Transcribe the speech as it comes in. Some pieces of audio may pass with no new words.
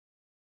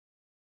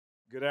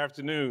Good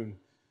afternoon.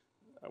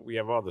 We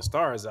have all the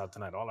stars out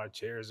tonight. All our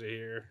chairs are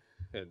here,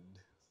 and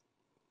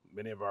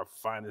many of our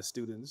finest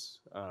students.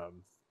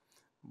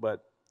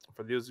 But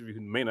for those of you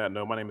who may not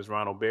know, my name is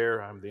Ron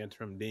Aubert. I'm the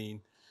interim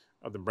dean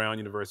of the Brown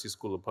University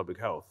School of Public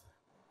Health.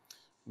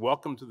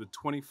 Welcome to the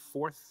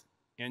 24th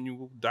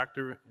annual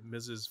Dr. and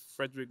Mrs.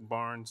 Frederick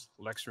Barnes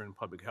Lecture in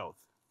Public Health.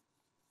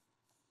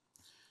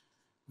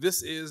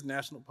 This is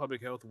National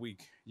Public Health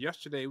Week.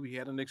 Yesterday, we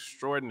had an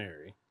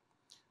extraordinary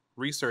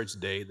research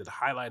day that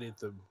highlighted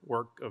the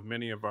work of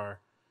many of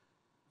our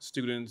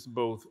students,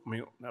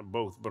 not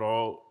both, but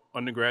all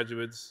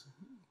undergraduates,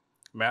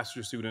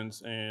 master's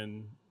students,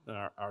 and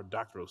our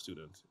doctoral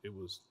students. It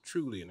was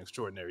truly an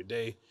extraordinary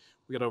day.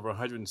 We had over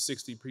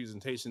 160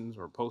 presentations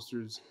or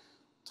posters,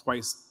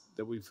 twice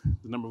the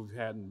number we've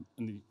had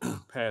in the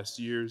past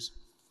years.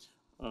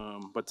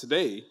 But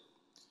today,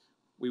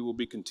 we will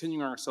be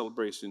continuing our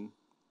celebration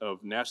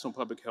of National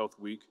Public Health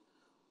Week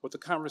with a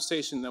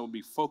conversation that will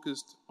be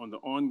focused on the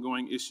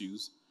ongoing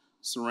issues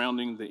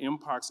surrounding the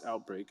Mpox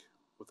outbreak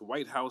with the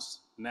White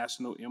House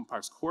National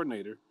Mpox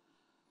Coordinator,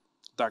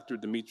 Dr.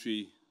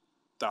 Demetre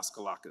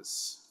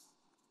Daskalakis.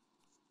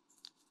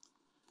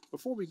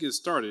 Before we get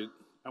started,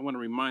 I want to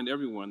remind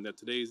everyone that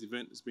today's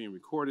event is being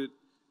recorded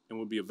and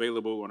will be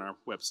available on our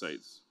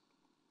websites.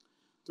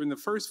 During the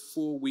first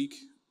full week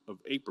of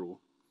April,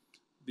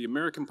 the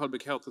American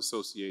Public Health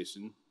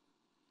Association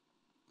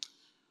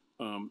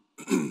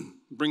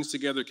brings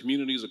together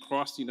communities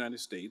across the United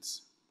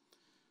States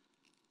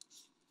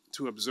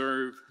to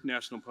observe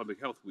National Public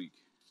Health Week.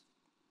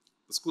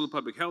 The School of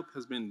Public Health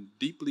has been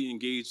deeply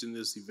engaged in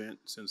this event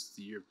since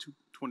the year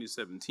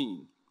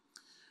 2017.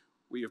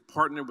 We have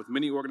partnered with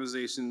many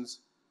organizations,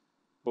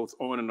 both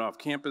on and off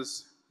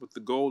campus, with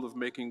the goal of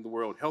making the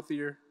world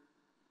healthier,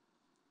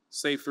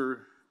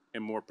 safer,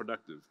 and more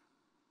productive.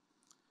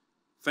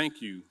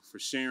 Thank you for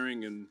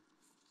sharing and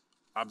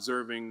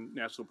observing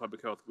National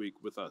Public Health Week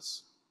with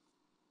us.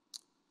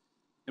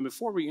 And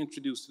before we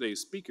introduce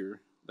today's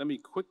speaker, let me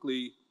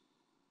quickly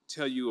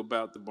tell you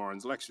about the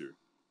Barnes Lecture.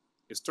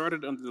 It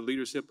started under the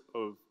leadership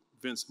of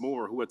Vince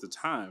Moore, who at the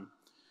time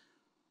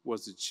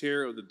was the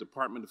chair of the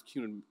Department of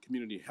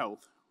Community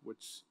Health,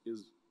 which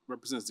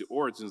represents the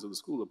origins of the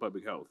School of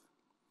Public Health.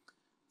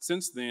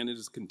 Since then, it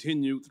has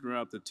continued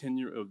throughout the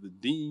tenure of the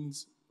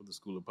deans of the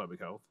School of Public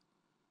Health,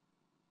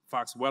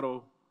 Fox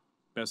Weddle,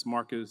 Bess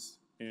Marcus,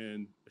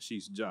 and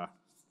Ashish Jha.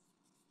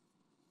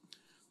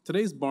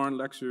 Today's Barnes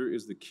Lecture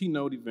is the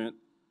keynote event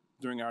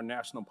during our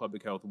National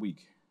Public Health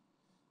Week.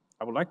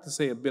 I would like to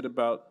say a bit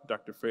about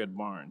Dr. Fred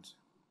Barnes.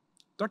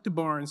 Dr.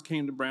 Barnes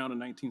came to Brown in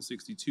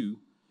 1962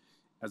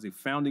 as a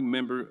founding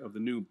member of the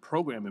new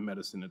program in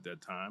medicine at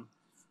that time,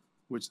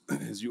 which,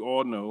 as you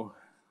all know,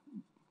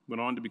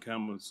 went on to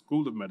become a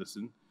School of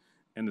Medicine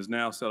and is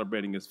now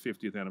celebrating its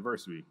 50th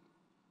anniversary.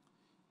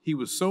 He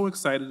was so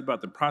excited about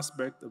the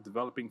prospect of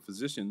developing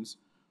physicians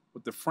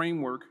with the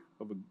framework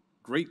of a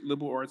great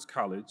liberal arts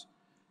college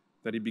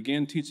that he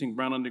began teaching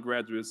Brown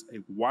undergraduates a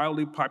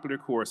wildly popular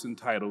course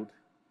entitled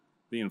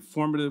The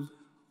Informative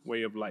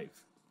Way of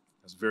Life.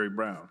 That's very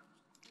Brown.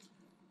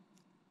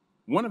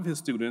 One of his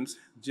students,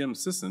 Jim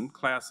Sisson,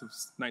 class of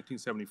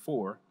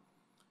 1974,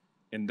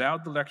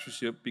 endowed the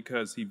lectureship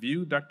because he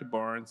viewed Dr.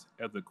 Barnes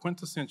as the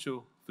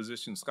quintessential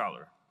physician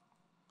scholar.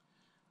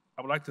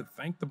 I would like to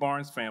thank the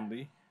Barnes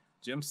family,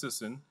 Jim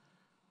Sisson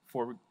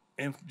for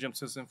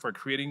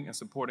creating and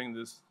supporting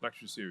this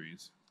lecture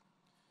series.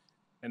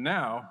 And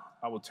now,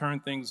 I will turn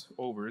things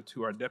over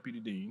to our Deputy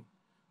Dean,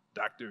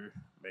 Dr.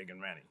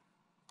 Megan Ranney.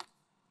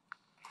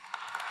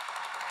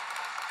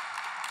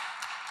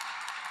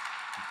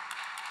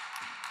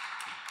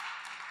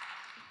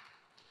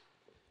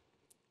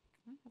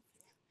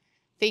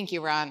 Thank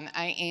you, Ron.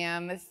 I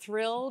am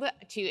thrilled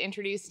to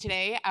introduce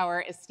today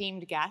our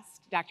esteemed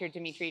guest, Dr.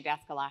 Demetre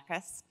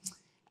Daskalakis.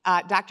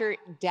 Dr.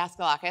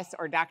 Daskalakis,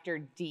 or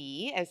Dr.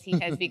 D, as he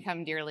has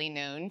become dearly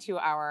known to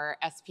our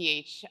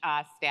SPH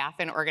staff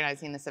in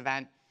organizing this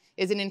event,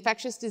 is an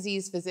infectious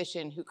disease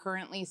physician who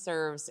currently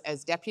serves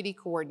as Deputy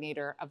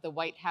Coordinator of the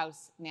White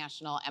House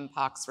National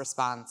Mpox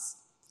Response.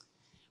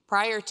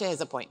 Prior to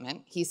his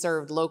appointment, he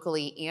served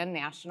locally and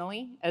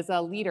nationally as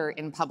a leader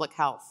in public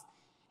health,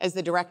 as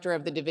the Director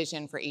of the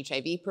Division for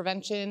HIV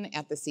Prevention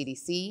at the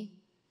CDC,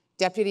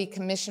 Deputy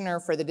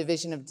Commissioner for the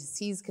Division of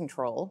Disease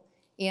Control,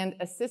 and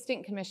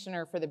Assistant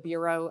Commissioner for the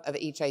Bureau of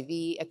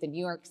HIV at the New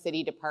York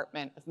City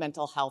Department of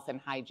Mental Health and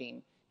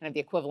Hygiene, kind of the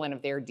equivalent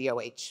of their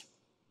DOH.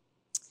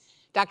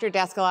 Dr.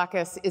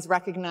 Daskalakis is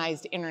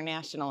recognized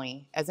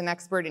internationally as an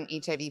expert in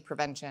HIV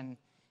prevention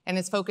and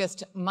has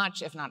focused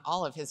much, if not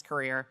all of his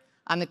career,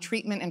 on the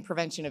treatment and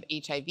prevention of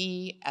HIV,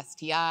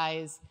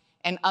 STIs,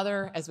 and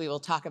other, as we will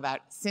talk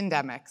about,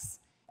 syndemics,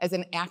 as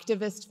an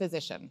activist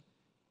physician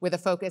with a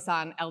focus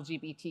on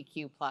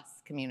LGBTQ+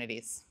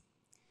 communities.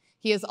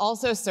 He has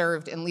also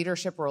served in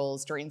leadership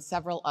roles during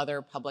several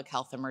other public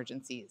health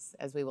emergencies,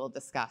 as we will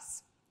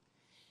discuss.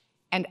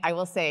 And I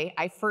will say,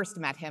 I first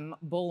met him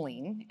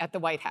bowling at the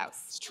White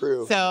House. It's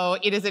true. So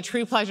it is a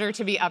true pleasure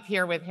to be up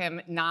here with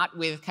him, not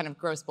with kind of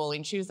gross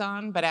bowling shoes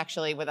on, but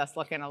actually with us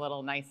looking a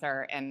little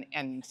nicer. And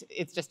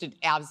it's just an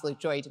absolute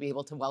joy to be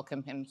able to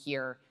welcome him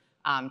here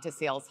to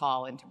Sales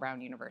Hall and to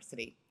Brown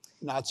University.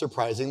 Not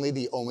surprisingly,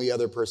 the only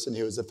other person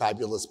who was a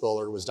fabulous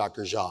bowler was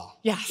Dr. Jha.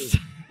 Yes.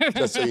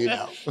 Just so you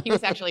know. He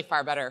was actually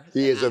far better.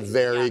 He is a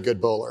very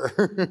good bowler.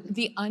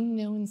 The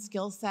unknown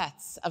skill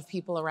sets of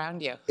people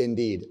around you.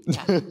 Indeed.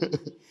 Yeah.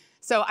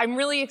 So I'm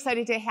really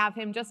excited to have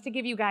him. Just to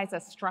give you guys a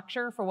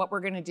structure for what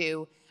we're going to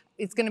do,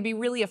 it's going to be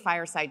really a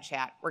fireside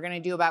chat. We're going to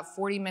do about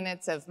 40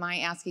 minutes of my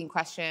asking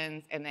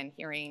questions and then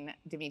hearing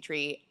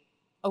Demetre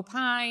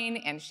opine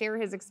and share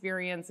his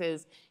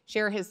experiences,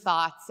 share his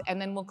thoughts, and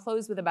then we'll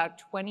close with about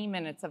 20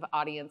 minutes of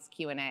audience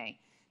Q&A.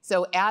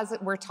 So as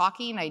we're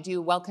talking, I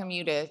do welcome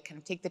you to kind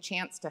of take the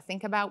chance to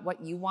think about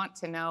what you want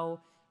to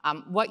know,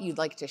 what you'd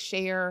like to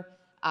share.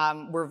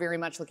 We're very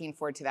much looking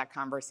forward to that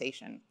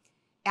conversation.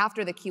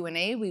 After the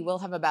Q&A, we will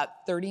have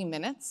about 30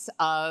 minutes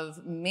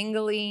of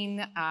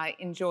mingling,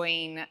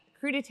 enjoying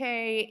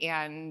crudité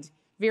and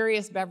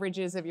various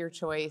beverages of your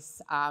choice,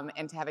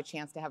 and to have a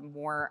chance to have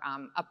more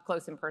up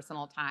close and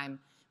personal time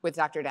with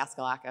Dr.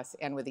 Daskalakis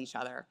and with each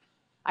other.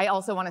 I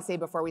also want to say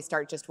before we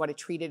start just what a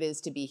treat it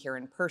is to be here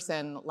in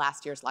person.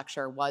 Last year's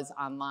lecture was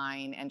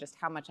online, and just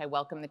how much I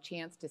welcome the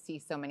chance to see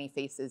so many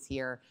faces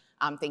here.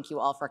 Thank you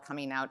all for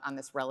coming out on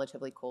this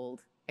relatively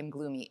cold and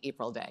gloomy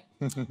April day.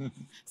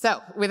 So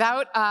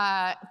without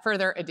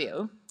further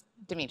ado,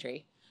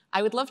 Demetre,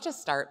 I would love to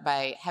start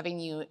by having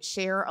you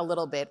share a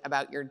little bit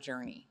about your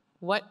journey.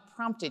 What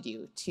prompted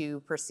you to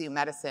pursue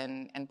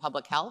medicine and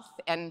public health,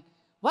 and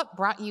what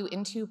brought you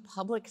into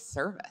public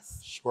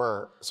service?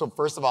 Sure. So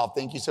first of all,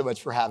 thank you so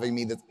much for having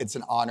me. It's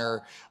an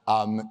honor,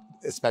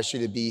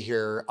 especially to be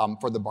here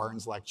for the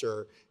Barnes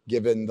Lecture,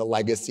 given the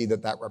legacy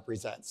that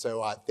represents.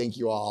 So thank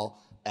you all,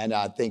 and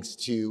thanks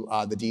to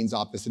the Dean's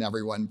Office and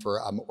everyone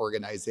for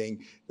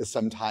organizing the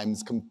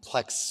sometimes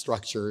complex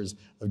structures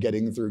of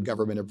getting through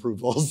government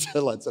approvals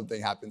to let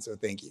something happen, so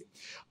thank you.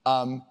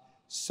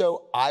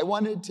 So I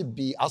wanted to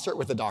be, I'll start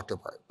with the doctor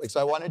part. So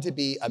I wanted to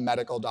be a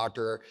medical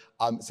doctor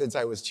since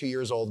I was 2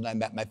 years old and I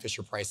met my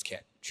Fisher-Price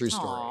kid. True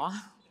story. Aww.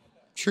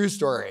 True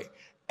story.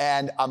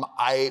 And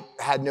I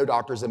had no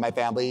doctors in my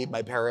family.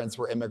 My parents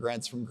were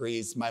immigrants from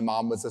Greece. My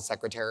mom was a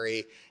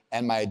secretary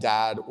and my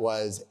dad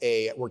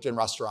worked in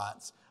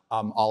restaurants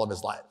all of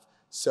his life.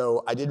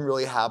 So I didn't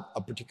really have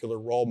a particular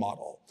role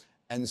model.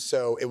 And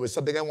so it was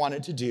something I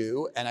wanted to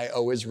do, and I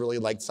always really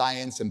liked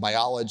science and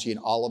biology and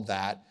all of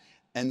that.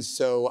 And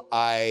so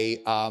I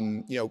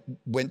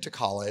went to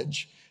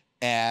college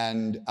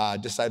and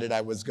decided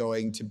I was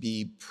going to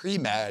be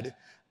pre-med,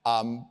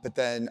 but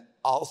then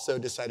also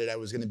decided I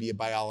was going to be a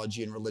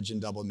biology and religion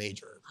double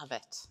major. Love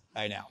it.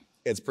 I know.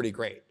 It's pretty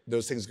great.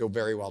 Those things go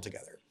very well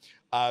together.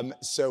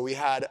 So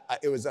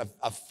it was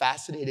a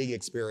fascinating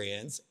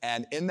experience.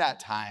 And in that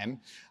time,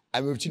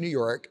 I moved to New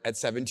York at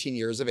 17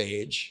 years of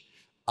age,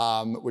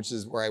 which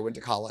is where I went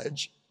to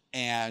college.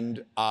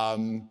 And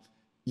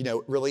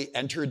really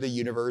entered the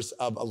universe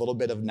of a little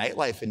bit of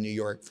nightlife in New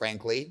York,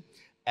 frankly,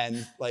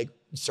 and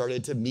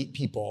started to meet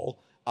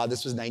people.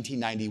 This was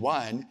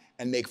 1991,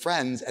 and make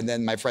friends, and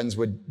then my friends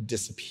would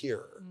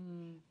disappear.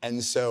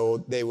 And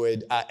so they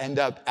would end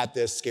up at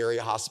this scary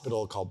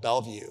hospital called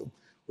Bellevue,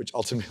 which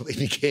ultimately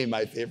became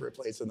my favorite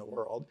place in the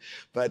world.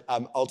 But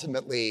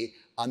ultimately,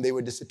 they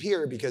would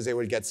disappear because they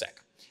would get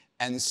sick.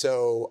 And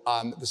so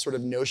the sort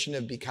of notion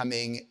of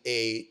becoming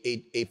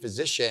a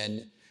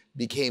physician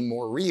became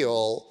more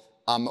real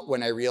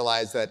when I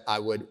realized that I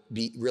would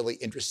be really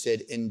interested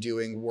in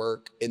doing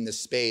work in the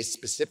space,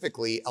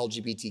 specifically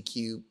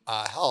LGBTQ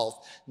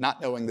health,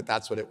 not knowing that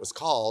that's what it was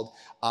called,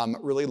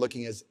 really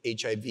looking at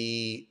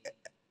HIV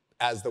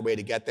as the way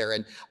to get there.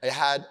 And I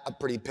had a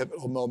pretty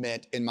pivotal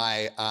moment in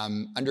my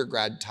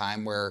undergrad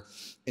time where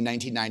in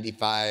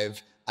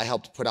 1995, I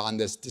helped put on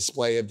this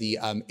display of the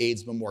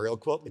AIDS memorial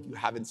quilt. If you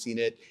haven't seen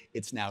it,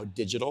 it's now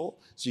digital.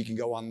 So you can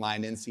go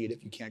online and see it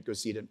if you can't go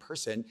see it in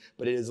person.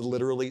 But it is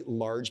literally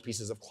large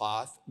pieces of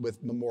cloth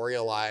with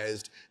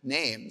memorialized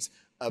names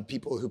of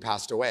people who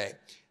passed away.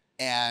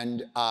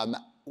 And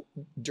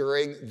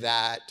during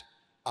that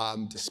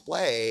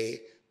display,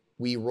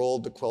 we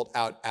rolled the quilt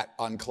out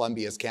on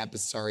Columbia's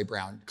campus, sorry,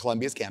 Brown,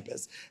 Columbia's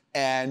campus.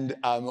 And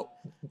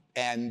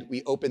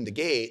we opened the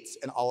gates,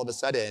 and all of a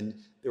sudden,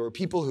 there were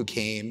people who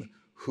came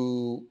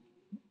who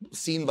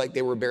seemed like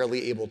they were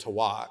barely able to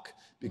walk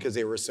because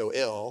they were so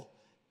ill,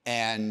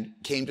 and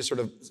came to sort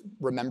of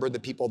remember the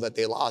people that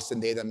they lost,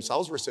 and they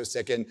themselves were so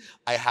sick. And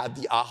I had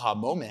the aha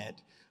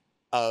moment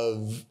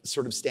of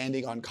sort of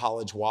standing on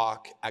College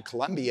Walk at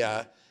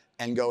Columbia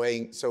and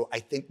going, so I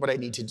think what I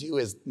need to do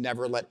is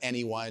never let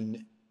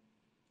anyone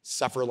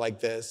suffer like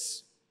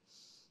this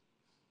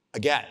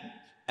again.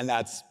 And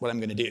that's what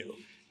I'm gonna do.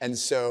 And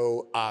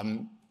so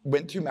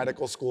went through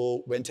medical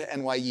school, went to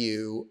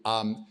NYU,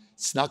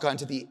 snuck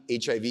onto the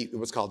HIV, it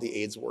was called the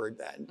AIDS ward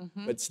then,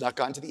 but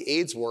snuck onto the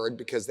AIDS ward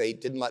because they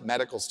didn't let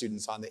medical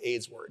students on the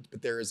AIDS ward.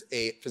 But there is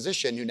a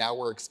physician who now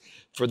works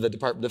for the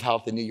Department of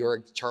Health in New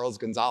York, Charles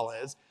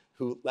Gonzalez,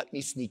 who let me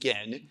sneak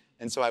in.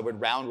 And so I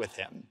would round with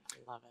him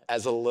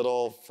as a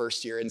little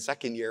first year and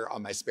second year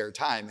on my spare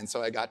time. And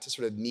so I got to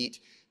sort of meet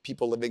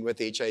people living with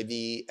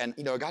HIV. And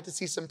I got to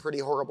see some pretty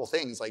horrible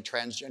things, like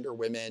transgender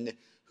women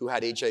who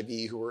had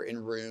HIV who were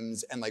in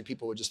rooms, and like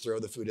people would just throw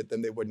the food at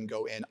them, they wouldn't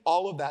go in.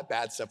 All of that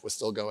bad stuff was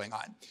still going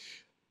on.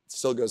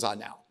 Still goes on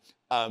now,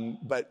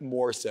 but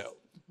more so.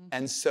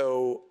 And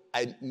so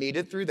I made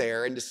it through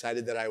there and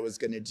decided that I was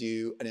gonna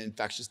do an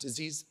infectious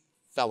disease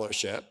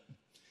fellowship.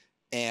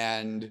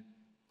 And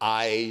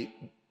I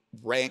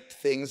ranked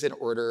things in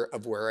order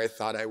of where I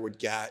thought I would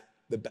get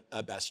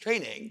the best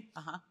training,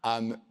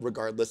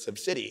 regardless of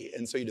city.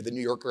 And so, the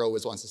New Yorker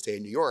always wants to stay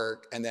in New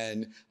York. And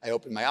then I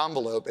opened my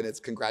envelope and it's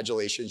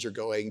congratulations, you're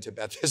going to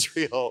Beth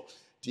Israel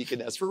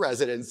Deaconess for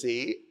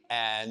residency.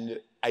 And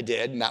I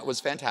did, and that was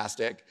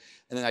fantastic.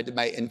 And then I did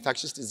my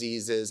infectious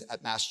diseases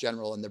at Mass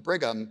General in the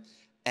Brigham.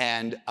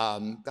 And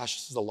gosh,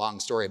 this is a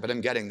long story, but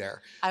I'm getting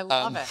there. I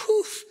love it.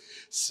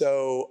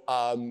 So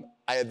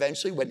I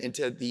eventually went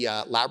into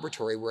the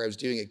laboratory where I was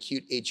doing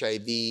acute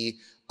HIV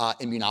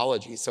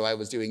immunology. So I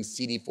was doing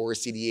CD4,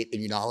 CD8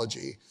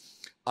 immunology.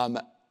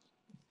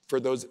 For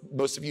those,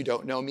 most of you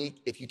don't know me,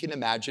 if you can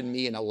imagine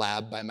me in a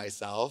lab by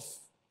myself,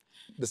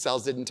 the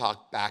cells didn't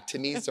talk back to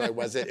me, so it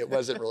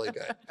wasn't really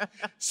good.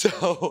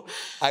 So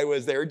I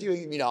was there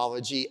doing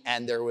immunology,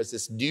 and there was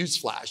this news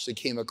flash that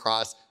came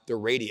across the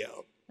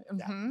radio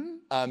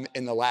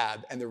in the lab.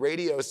 And the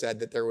radio said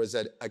that there was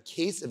a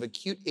case of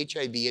acute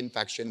HIV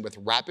infection with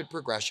rapid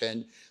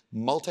progression,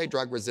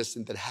 multi-drug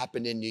resistant that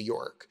happened in New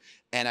York.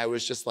 And I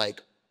was just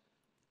like,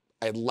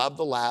 I love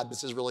the lab.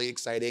 This is really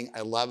exciting.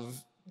 I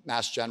love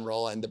Mass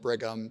General and the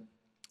Brigham.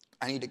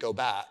 I need to go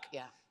back.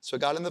 Yeah. So I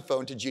got on the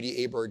phone to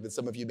Judy Aubert, that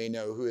some of you may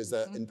know, who is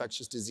an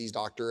infectious disease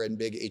doctor and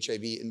big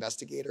HIV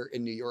investigator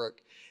in New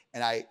York.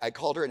 And I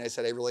called her and I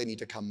said, I really need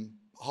to come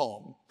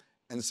home.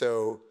 And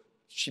so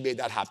she made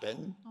that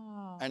happen.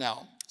 Oh. I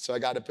know. So I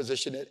got a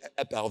position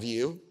at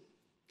Bellevue,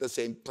 the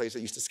same place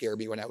that used to scare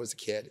me when I was a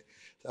kid,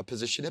 a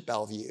position at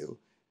Bellevue.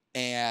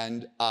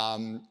 And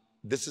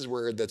this is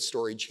where the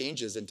story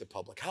changes into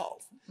public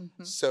health.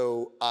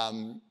 So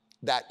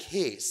that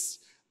case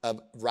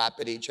of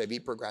rapid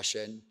HIV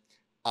progression,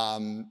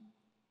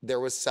 there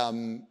was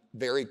some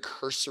very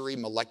cursory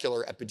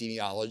molecular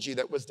epidemiology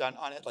that was done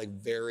on it, like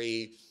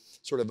very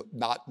sort of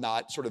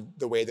not sort of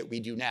the way that we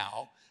do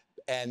now.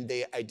 And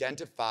they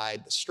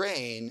identified the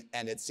strain,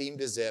 and it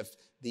seemed as if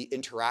the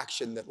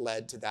interaction that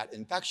led to that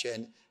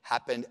infection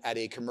happened at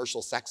a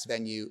commercial sex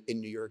venue in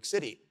New York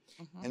City.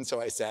 And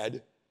so I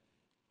said,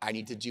 I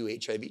need to do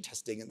HIV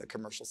testing in the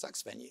commercial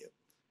sex venue.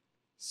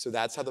 So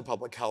that's how the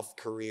public health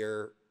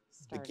career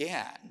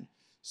began.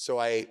 So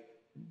I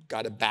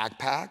got a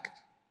backpack,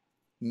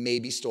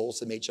 maybe stole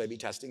some HIV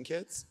testing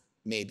kits,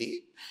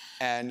 maybe,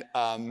 and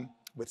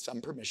with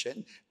some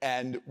permission,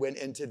 and went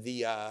into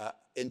the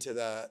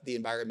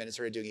environment and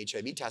started doing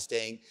HIV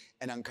testing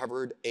and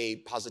uncovered a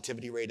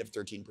positivity rate of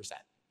 13%.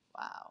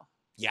 Wow.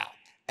 Yeah.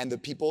 And the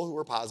people who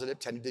were positive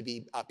tended to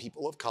be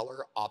people of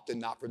color, often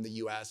not from the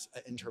US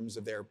in terms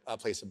of their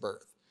place of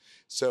birth.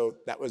 So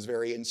that was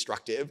very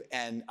instructive.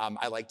 And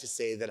I like to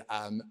say that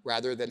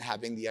rather than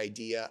having the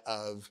idea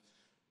of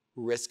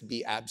risk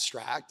be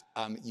abstract,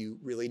 you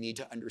really need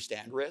to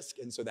understand risk.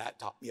 And so that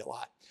taught me a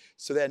lot.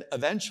 So then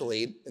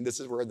eventually, and this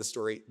is where the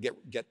story,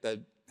 get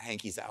the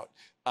hankies out.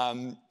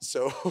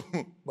 So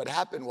what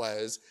happened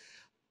was,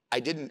 I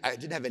didn't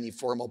have any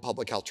formal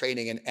public health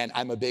training, and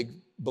I'm a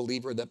big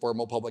believer that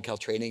formal public health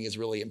training is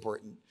really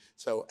important.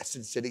 So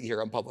since sitting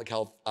here on Public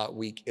Health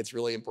Week, it's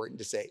really important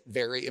to say,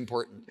 very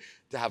important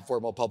to have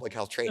formal public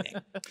health training.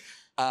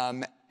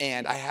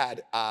 And I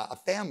had a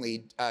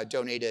family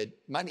donated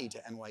money to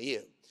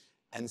NYU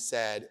and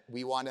said,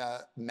 we want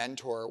to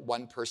mentor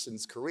one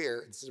person's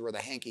career. This is where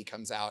the hanky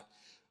comes out.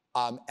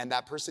 And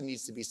that person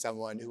needs to be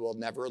someone who will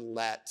never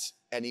let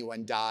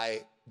anyone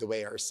die the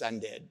way our son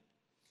did,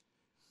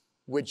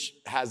 which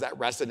has that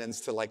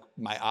resonance to like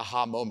my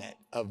aha moment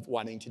of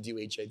wanting to do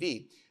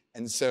HIV.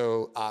 And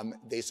so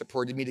they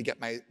supported me to get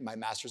my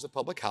master's of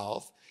public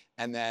health,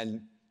 and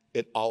then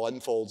it all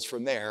unfolds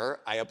from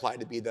there. I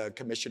applied to be the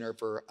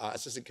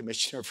assistant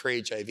commissioner for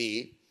HIV,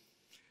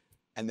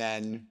 and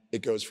then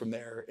it goes from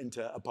there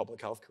into a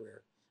public health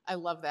career. I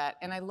love that.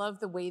 And I love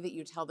the way that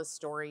you tell the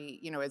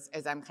story,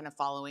 as I'm kind of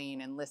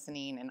following and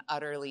listening and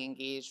utterly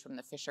engaged from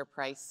the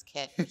Fisher-Price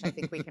kit, which I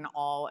think we can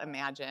all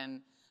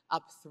imagine,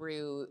 up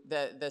through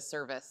the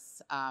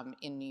service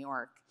in New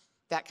York.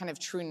 That kind of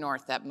true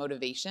north, that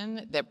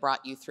motivation that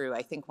brought you through.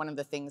 I think one of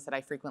the things that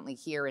I frequently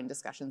hear in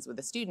discussions with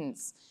the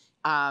students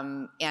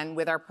and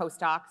with our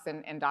postdocs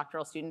and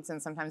doctoral students, and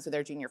sometimes with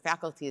our junior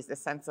faculty, is the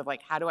sense of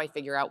like, how do I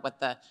figure out what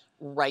the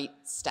right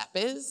step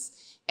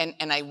is? And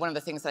one of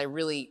the things that I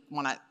really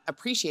want to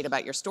appreciate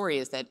about your story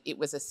is that it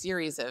was a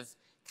series of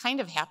kind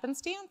of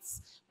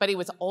happenstance, but it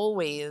was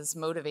always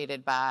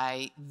motivated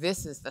by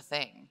this is the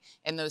thing.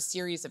 And those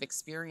series of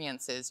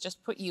experiences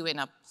just put you in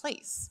a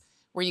place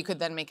where you could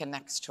then make a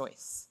next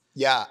choice.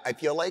 Yeah, I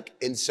feel like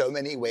in so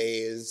many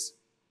ways,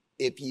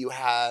 if you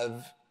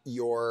have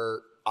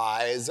your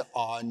eyes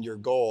on your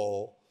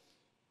goal,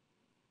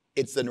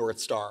 it's the North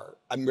Star.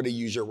 I'm going to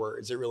use your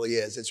words. It really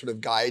is. It sort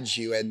of guides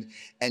you, and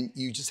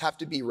you just have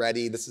to be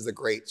ready. This is a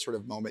great sort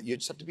of moment. You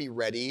just have to be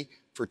ready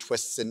for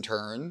twists and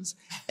turns,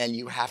 and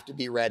you have to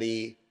be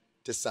ready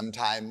to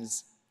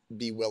sometimes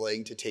be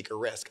willing to take a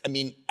risk. I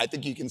mean, I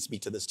think you can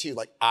speak to this too.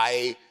 Like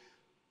I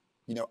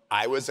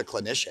was a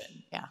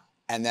clinician. Yeah.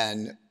 And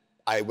then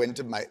I went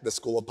to the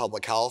School of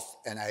Public Health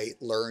and I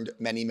learned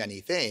many,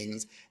 many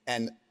things.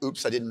 And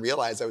oops, I didn't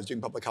realize I was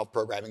doing public health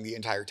programming the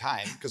entire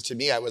time. Because to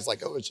me, I was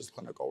like, oh, it's just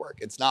clinical work.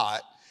 It's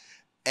not.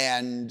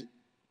 And,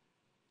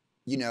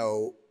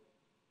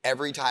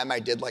 every time I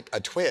did like a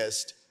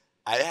twist,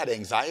 I had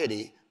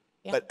anxiety.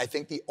 Yep. But I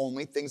think the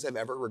only things I've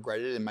ever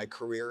regretted in my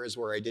career is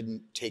where I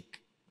didn't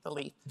take the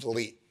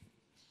leap.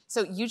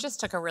 So you just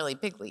took a really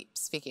big leap,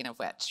 speaking of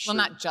which. Sure. Well,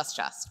 not just,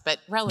 but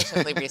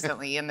relatively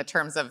recently in the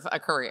terms of a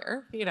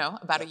career,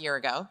 about a year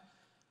ago.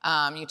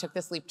 You took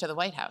this leap to the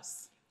White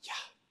House. Yeah.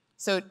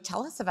 So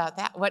tell us about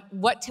that. What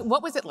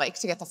was it like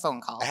to get the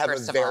phone call? I have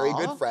a very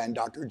good friend,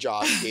 Dr.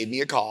 Josh, gave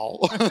me a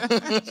call.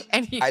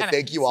 And I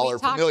think you all are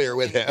familiar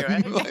with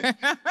him.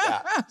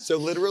 Yeah. So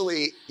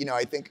literally,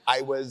 I think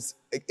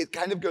it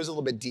kind of goes a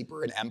little bit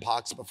deeper in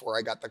Mpox before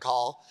I got the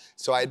call.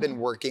 So I had been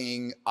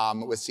working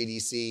with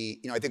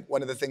CDC. I think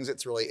one of the things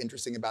that's really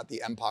interesting about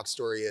the Mpox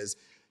story is,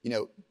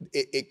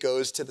 it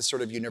goes to the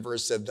sort of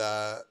universe of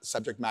the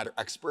subject matter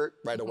expert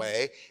right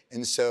away.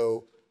 And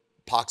so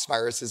pox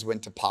viruses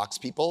went to pox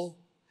people,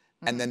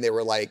 and then they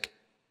were like,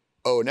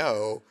 oh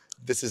no,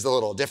 this is a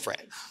little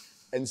different.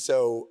 And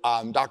so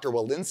Dr.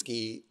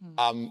 Walensky,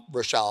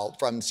 Rochelle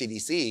from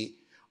CDC,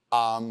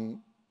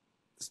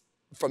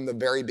 from the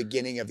very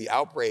beginning of the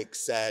outbreak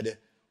said,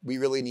 we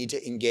really need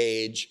to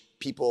engage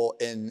people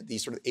in the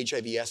sort of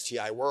HIV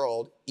STI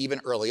world, even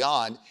early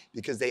on,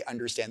 because they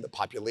understand the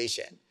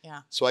population.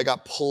 Yeah. So I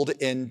got pulled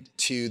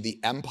into the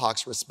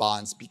Mpox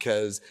response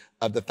because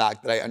of the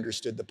fact that I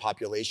understood the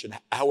population.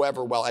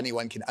 However well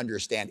anyone can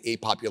understand a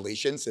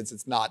population, since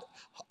it's not,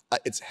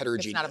 it's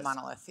heterogeneous. It's not a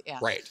monolith, yeah.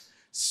 Right.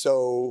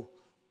 So,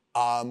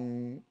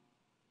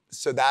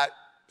 so that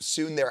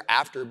soon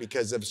thereafter,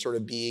 because of sort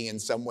of being in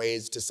some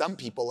ways, to some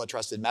people, a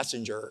trusted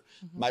messenger,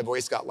 my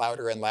voice got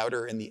louder and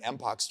louder in the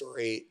Mpox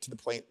story to the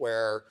point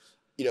where,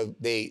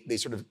 they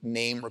sort of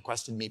name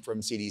requested me from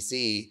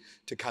CDC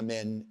to come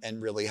in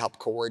and really help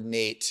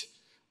coordinate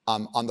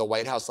on the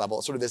White House level,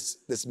 sort of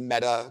this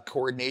meta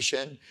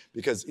coordination,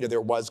 because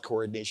there was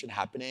coordination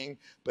happening,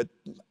 but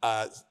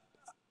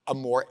a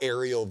more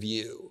aerial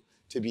view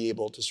to be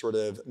able to sort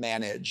of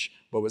manage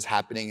what was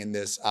happening in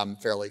this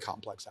fairly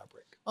complex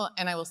outbreak. Well,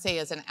 and I will say,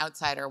 as an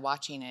outsider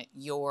watching it,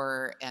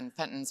 your and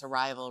Fenton's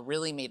arrival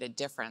really made a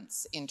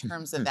difference in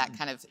terms of that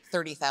kind of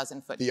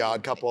 30,000 foot. The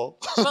odd couple.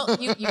 Well,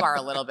 you are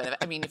a little bit of it.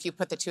 I mean, if you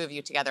put the two of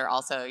you together,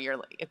 also,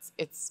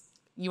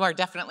 you are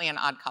definitely an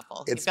odd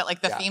couple. You've got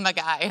like the FEMA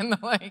guy and the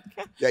like.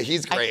 Yeah,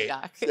 he's great.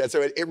 Yeah,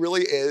 so it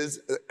really is.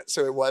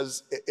 So it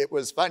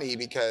was funny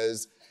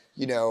because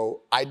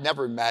I'd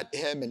never met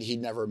him and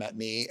he'd never met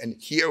me, and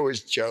he always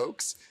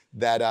jokes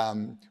that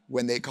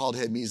when they called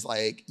him, he's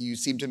like, you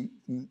seem to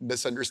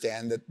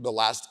misunderstand that the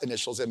last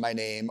initials in my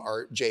name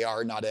are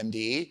JR, not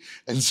MD.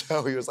 And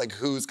so he was like,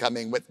 who's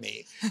coming with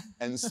me?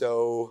 And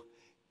so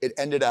it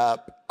ended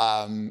up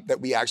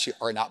that we actually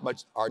are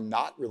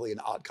not really an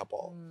odd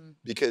couple,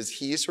 because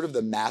he's sort of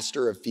the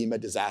master of FEMA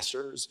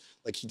disasters.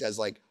 Like he does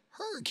like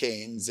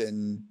hurricanes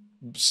and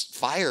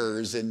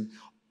fires and,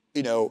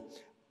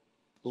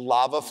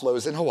 lava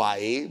flows in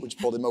Hawaii, which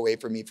pulled him away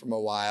from me for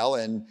a while.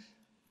 And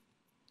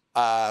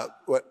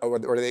what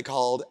are they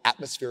called?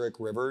 Atmospheric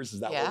rivers,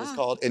 is that what it's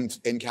called?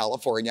 In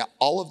California,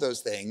 all of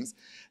those things.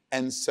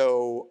 And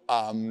so,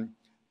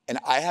 and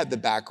I had the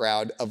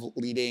background of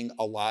leading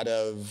a lot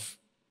of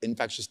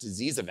infectious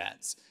disease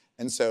events.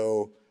 And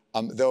so,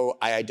 though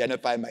I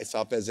identify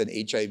myself as an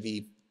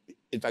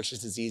infectious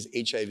disease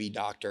HIV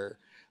doctor,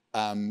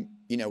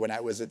 when I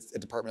was at the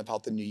Department of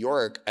Health in New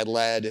York, I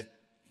led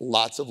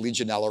lots of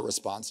Legionella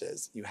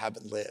responses. You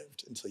haven't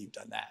lived until you've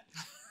done that.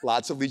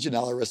 Lots of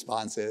Legionella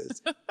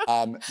responses.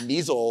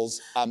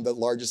 Measles, the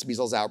largest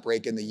measles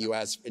outbreak in the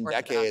US in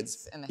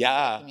decades. In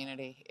the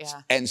community,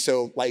 yeah. And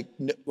so like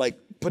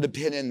put a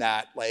pin in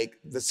that, like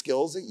the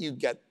skills that you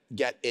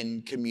get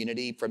in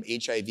community from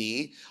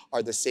HIV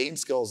are the same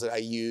skills that I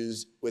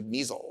use with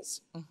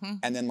measles.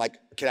 And then I'm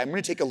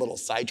gonna take a little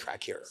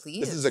sidetrack here.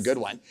 Please. This is a good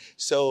one.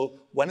 So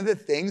one of the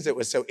things that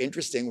was so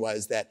interesting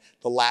was that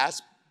the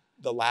last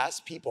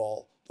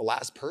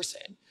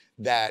person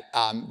that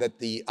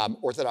the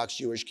Orthodox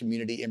Jewish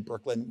community in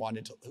Brooklyn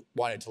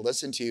wanted to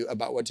listen to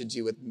about what to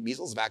do with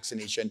measles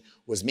vaccination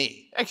was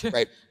me,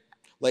 right?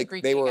 Like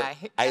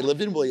I lived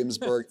in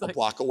Williamsburg, a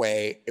block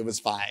away. It was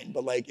fine,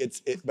 but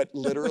but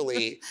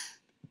literally,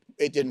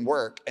 it didn't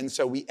work. And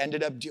so we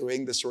ended up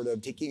doing the sort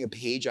of taking a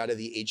page out of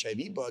the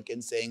HIV book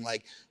and saying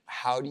like,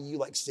 how do you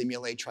like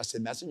stimulate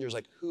trusted messengers?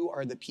 Like who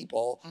are the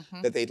people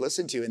that they'd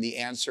listen to? And the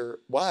answer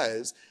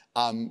was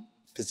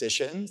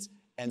physicians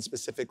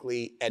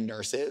and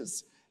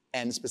nurses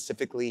and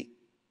specifically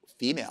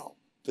female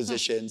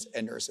physicians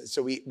and nurses.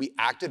 So we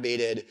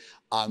activated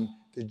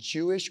the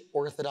Jewish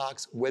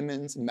Orthodox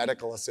Women's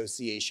Medical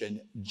Association,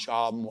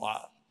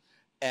 JAMWA,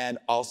 and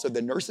also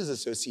the Nurses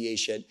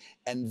Association,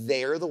 and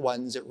they're the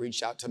ones that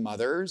reached out to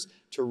mothers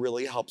to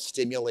really help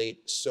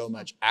stimulate so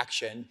much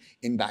action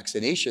in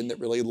vaccination that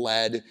really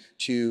led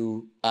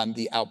to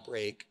the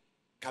outbreak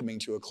coming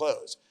to a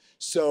close.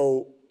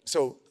 So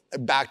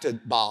back to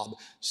Bob.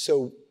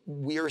 So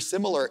we are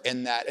similar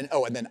in that,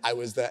 and then I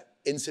was the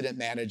incident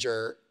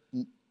manager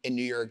in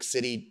New York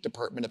City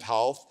Department of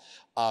Health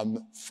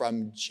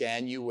from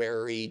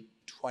January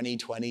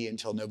 2020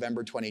 until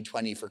November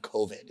 2020 for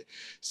COVID.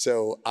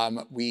 So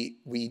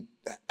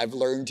I've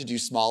learned to do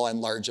small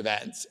and large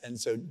events. And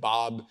so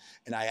Bob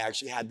and I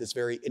actually had this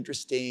very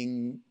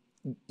interesting,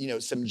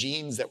 some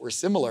genes that were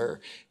similar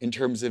in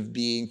terms of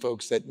being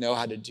folks that know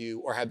how to do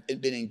or have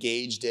been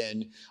engaged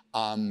in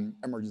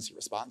emergency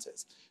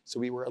responses. So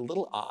we were a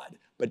little odd,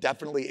 but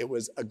definitely it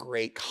was a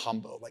great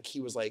combo. Like he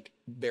was like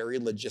very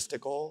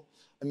logistical.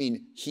 I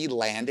mean, he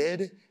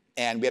landed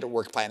and we had a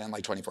work plan in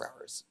like 24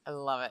 hours. I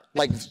love it.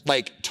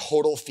 Like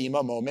total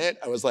FEMA moment.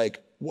 I was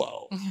like,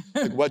 whoa,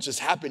 like what just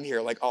happened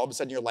here? Like all of a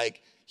sudden you're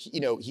like,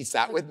 he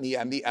sat with me,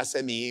 I'm the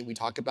SME. We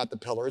talked about the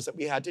pillars that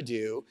we had to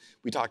do.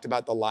 We talked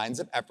about the lines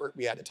of effort.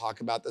 We had to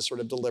talk about the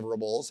sort of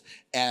deliverables.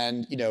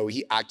 And,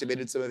 he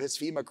activated some of his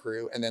FEMA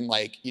crew. And then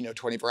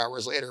 24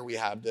 hours later, we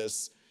have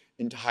this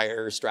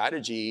entire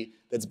strategy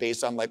that's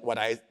based on like what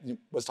I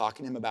was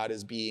talking to him about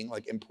as being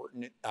like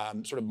important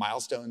sort of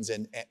milestones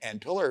and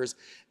pillars,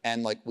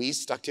 and like we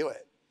stuck to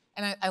it.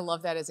 And I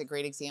love that as a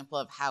great example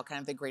of how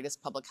kind of the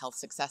greatest public health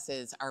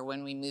successes are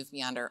when we move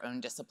beyond our own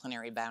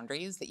disciplinary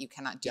boundaries, that you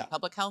cannot do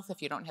public health if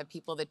you don't have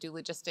people that do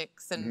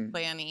logistics and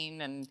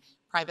planning and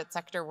private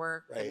sector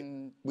work. Right.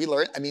 And we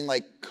learned,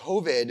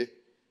 COVID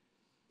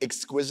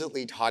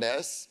exquisitely taught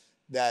us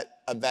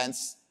that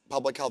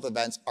public health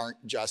events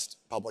aren't just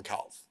public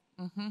health.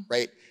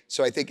 Right?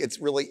 So I think it's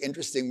really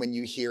interesting when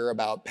you hear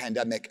about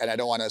pandemic, and I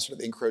don't want to sort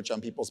of encroach on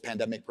people's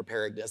pandemic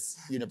preparedness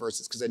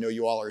universes because I know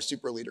you all are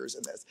super leaders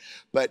in this,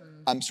 but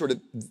sort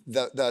of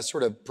the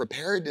sort of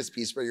preparedness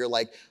piece where you're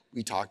like,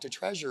 we talked to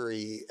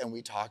Treasury and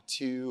we talked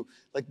to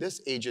like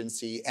this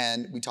agency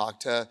and we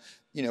talked to,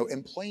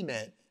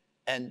 employment.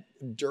 And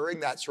during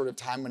that sort of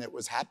time when it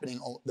was happening,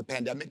 the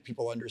pandemic,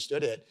 people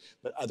understood it,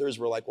 but others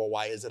were like, well,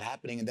 why is it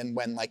happening? And then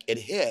when like it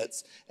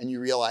hits and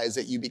you realize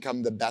that you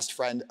become the best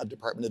friend of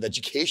Department of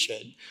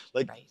Education,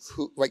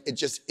 it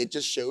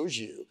just shows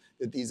you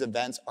that these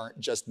events aren't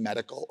just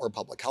medical or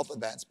public health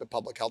events, but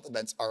public health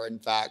events are in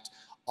fact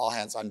all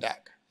hands on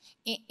deck.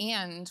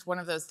 And one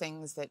of those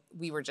things that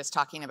we were just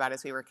talking about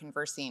as we were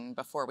conversing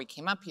before we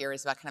came up here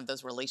is about kind of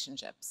those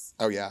relationships.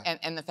 Oh, yeah.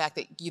 And the fact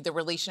that the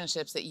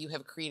relationships that you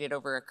have created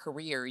over a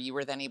career, you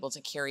were then able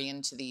to carry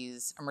into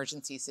these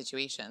emergency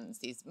situations,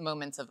 these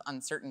moments of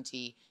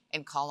uncertainty,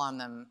 and call on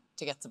them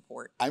to get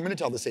support. I'm going to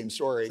tell the same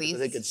story because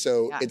I think Please.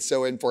 it's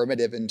so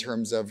informative in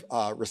terms of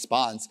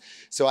response.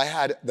 So I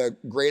had the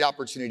great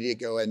opportunity to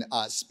go and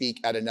speak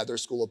at another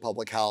school of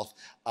public health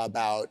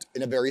about,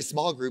 in a very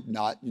small group,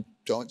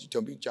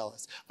 don't be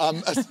jealous,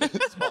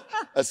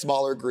 a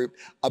smaller group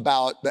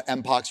about the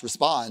Mpox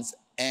response.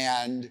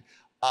 And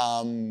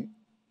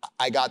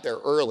I got there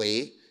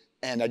early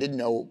and I didn't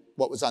know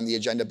what was on the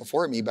agenda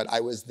before me, but I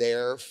was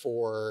there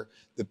for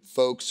the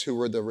folks who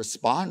were the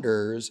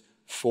responders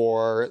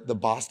for the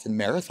Boston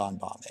Marathon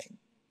bombing.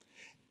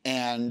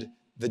 And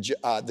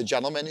the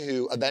gentleman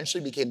who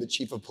eventually became the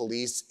chief of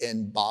police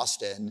in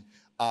Boston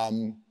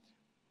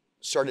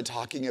started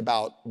talking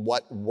about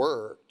what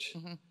worked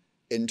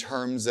in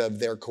terms of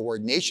their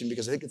coordination,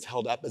 because I think it's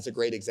held up as a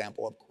great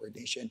example of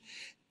coordination.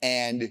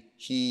 And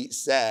he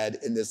said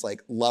in this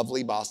like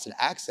lovely Boston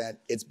accent,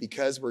 it's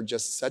because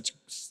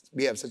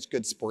we have such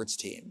good sports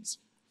teams.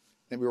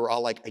 And we were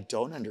all like, I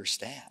don't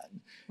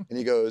understand. And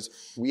he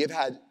goes, we have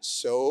had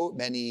so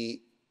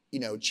many,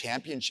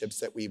 championships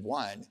that we've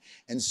won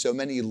and so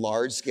many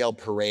large scale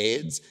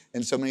parades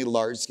and so many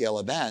large scale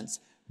events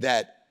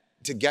that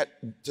to get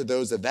to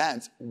those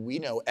events, we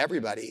know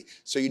everybody.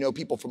 So you know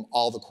people from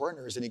all the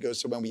corners. And he goes,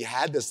 so when we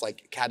had this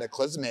like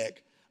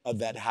cataclysmic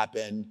event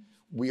happen,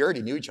 we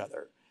already knew each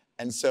other.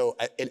 And so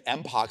in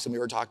Mpox, and we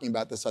were talking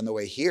about this on the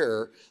way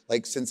here,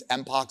 like since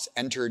Mpox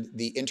entered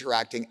the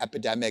interacting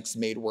epidemics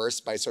made worse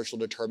by social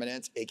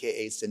determinants,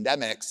 AKA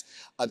syndemics,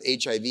 of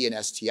HIV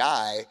and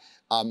STI,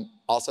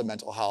 also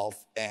mental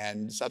health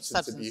and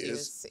substance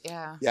abuse.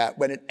 Yeah,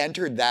 when it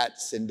entered that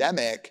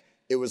syndemic,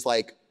 it was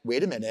like,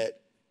 wait a minute,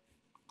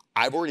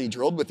 I've already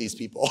drilled with these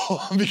people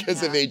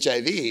because of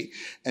HIV.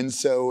 And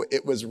so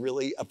it was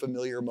really a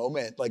familiar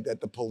moment, like that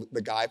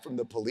the guy from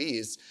the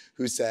police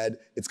who said,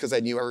 it's because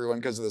I knew everyone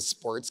because of the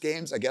sports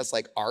games. I guess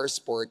like our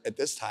sport at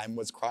this time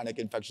was chronic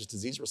infectious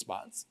disease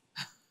response.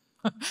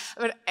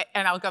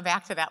 And I'll go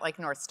back to that like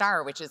North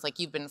Star, which is like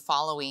you've been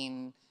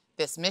following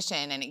this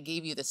mission and it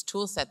gave you this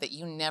tool set that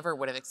you never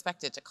would have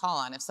expected to call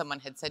on if someone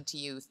had said to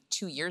you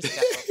 2 years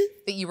ago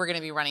that you were going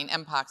to be running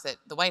Mpox at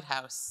the White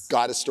House.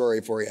 Got a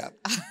story for you.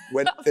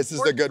 This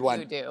is the good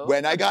one. You do.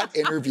 When I got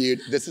interviewed,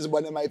 this is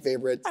one of my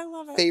favorite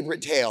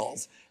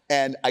tales.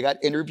 And I got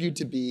interviewed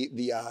to be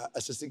the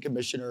assistant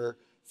commissioner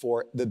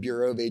for the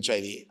Bureau of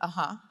HIV.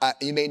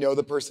 You may know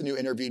the person who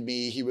interviewed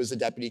me. He was the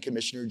deputy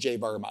commissioner, Jay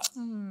Varma.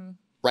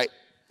 Right,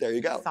 there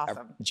you go. That's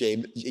awesome.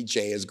 Jay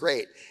is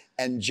great.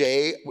 And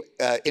Jay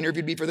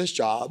interviewed me for this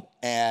job,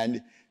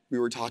 and we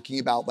were talking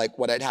about like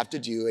what I'd have to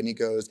do, and he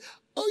goes,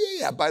 oh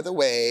yeah, by the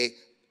way,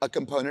 a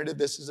component of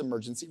this is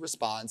emergency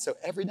response. So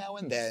every now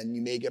and then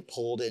you may get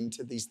pulled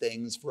into these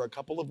things for a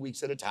couple of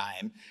weeks at a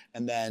time,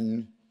 and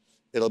then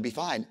it'll be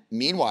fine.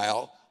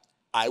 Meanwhile,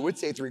 I would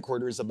say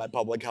 3/4 of my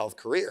public health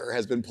career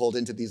has been pulled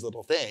into these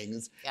little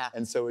things. Yeah.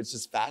 And so it's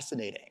just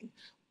fascinating.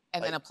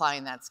 And then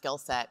applying that skill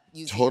set,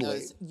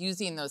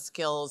 using those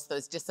skills,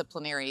 those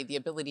disciplinary, the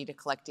ability to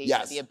collect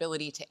data, the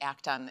ability to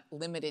act on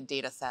limited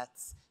data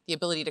sets, the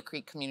ability to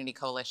create community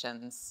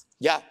coalitions.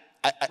 Yeah.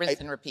 Rinse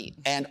and repeat.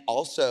 And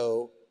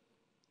also,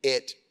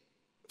 it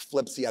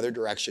flips the other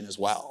direction as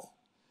well.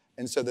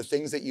 And so the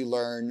things that you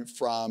learn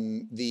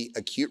from the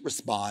acute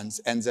response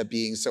ends up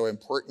being so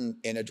important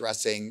in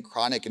addressing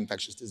chronic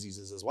infectious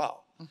diseases as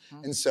well.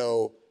 And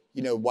so,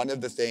 one of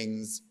the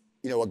things,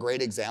 a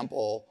great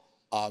example,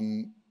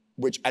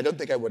 which I don't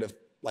think I would have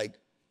like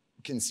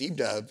conceived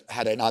of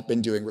had I not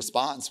been doing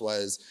response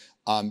was,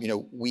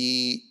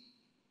 we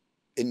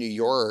in New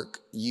York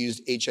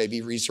used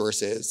HIV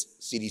resources,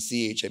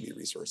 CDC HIV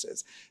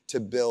resources, to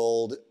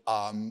build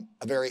a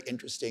very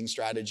interesting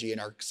strategy in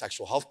our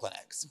sexual health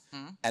clinics.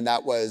 And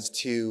that was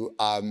to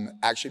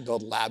actually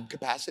build lab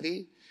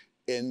capacity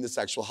in the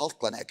sexual health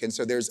clinic. And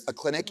so there's a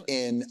clinic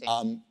in,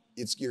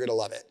 you're gonna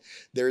love it.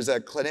 There's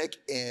a clinic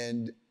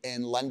in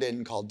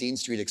London called Dean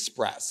Street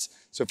Express.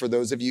 So for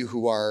those of you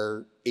who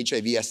are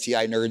HIV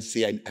STI nerds,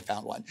 see, I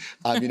found one.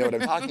 You know what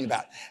I'm talking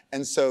about.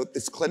 And so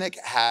this clinic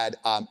had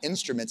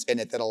instruments in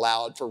it that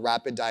allowed for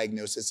rapid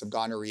diagnosis of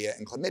gonorrhea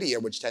and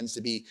chlamydia, which tends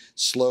to be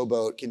slow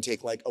boat, can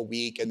take like a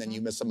week, and then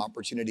you miss some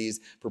opportunities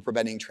for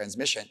preventing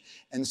transmission.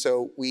 And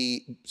so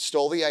we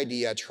stole the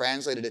idea,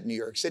 translated it New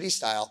York City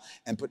style,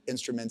 and put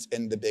instruments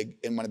in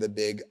one of the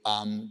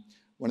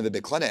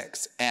big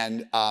clinics.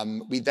 And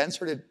we then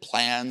started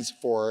plans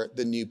for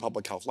the new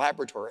public health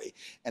laboratory.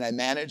 And I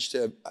managed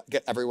to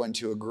get everyone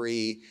to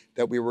agree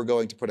that we were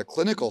going to put a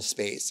clinical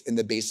space in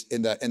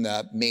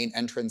the main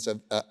entrance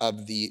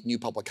of the new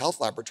public health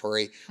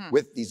laboratory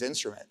with these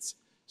instruments,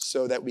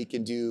 so that we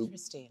can do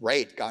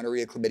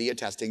gonorrhea, chlamydia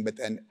testing, but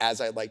then,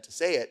 as I like to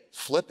say it,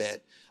 flip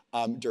it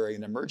during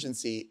an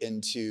emergency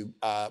into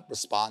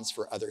response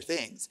for other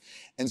things.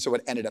 And so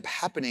what ended up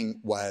happening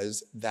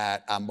was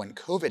that when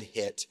COVID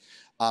hit,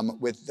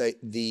 with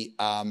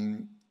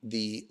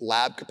the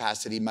lab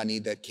capacity money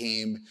that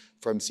came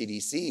from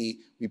CDC,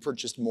 we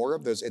purchased more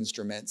of those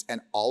instruments, and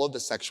all of the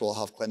sexual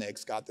health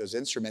clinics got those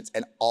instruments,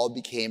 and all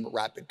became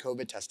rapid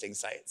COVID testing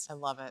sites. I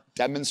love it.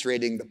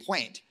 Demonstrating the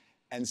point.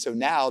 And so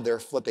now they're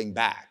flipping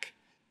back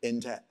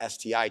into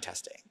STI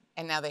testing.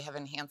 And now they have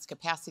enhanced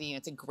capacity, and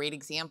it's a great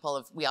example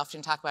of, we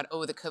often talk about,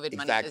 oh, the COVID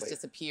money has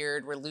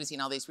disappeared, we're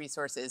losing all these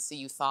resources, so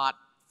you thought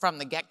from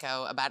the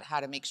get-go about how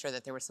to make sure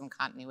that there was some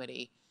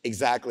continuity.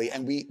 Exactly,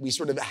 and we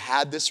sort of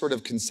had this sort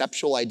of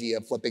conceptual idea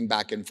of flipping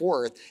back and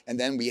forth, and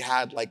then we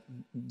had like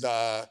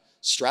the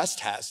stress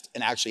test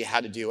and actually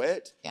had to do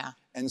it. Yeah.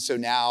 And so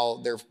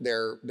now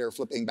they're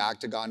flipping back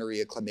to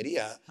gonorrhea,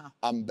 chlamydia,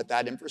 but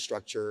that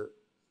infrastructure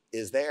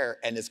is there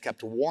and is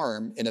kept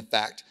warm, in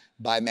effect,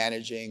 by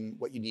managing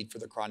what you need for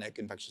the chronic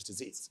infectious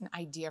disease. An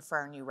idea for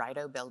our new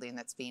RIDO building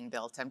that's being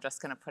built. I'm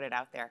just going to put it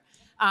out there.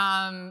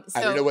 I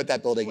don't know what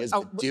that building is,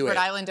 but do Rhode it.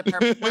 Island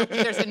Department.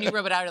 There's a new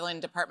Rhode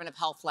Island Department of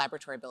Health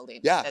laboratory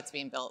building that's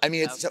being built. I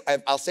mean,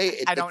 I'll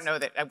say I don't know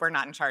that we're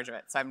not in charge of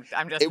it, so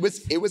I'm just.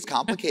 It was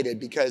complicated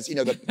because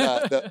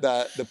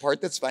the part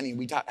that's funny.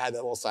 We had a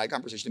little side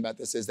conversation about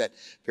this, is that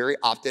very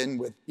often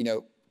with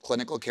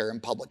clinical care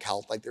and public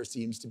health, like there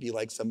seems to be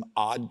like some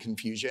odd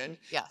confusion.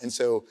 Yes. And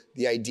so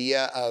the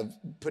idea of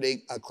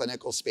putting a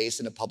clinical space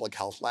in a public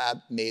health lab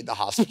made the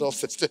hospital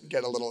system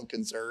get a little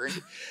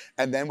concerned.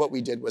 And then what we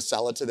did was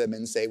sell it to them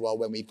and say, well,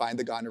 when we find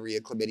the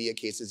gonorrhea, chlamydia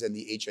cases and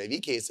the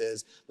HIV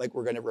cases, like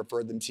we're gonna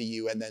refer them to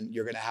you, and then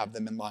you're gonna have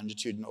them in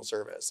longitudinal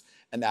service.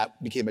 And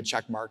that became a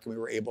check mark, and we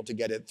were able to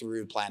get it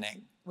through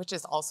planning. Which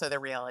is also the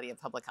reality of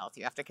public health.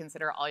 You have to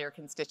consider all your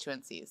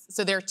constituencies.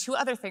 So there are two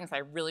other things I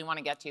really want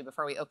to get to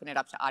before we open it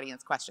up to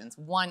audience questions.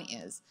 One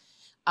is,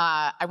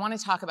 I want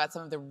to talk about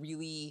some of the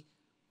really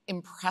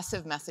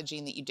impressive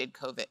messaging that you did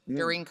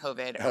during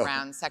COVID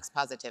around sex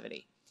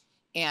positivity,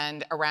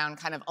 and around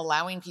kind of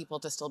allowing people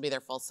to still be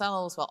their full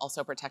selves while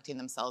also protecting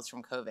themselves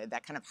from COVID.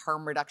 That kind of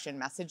harm reduction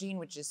messaging,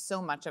 which is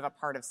so much of a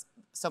part of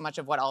so much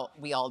of what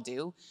we all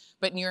do.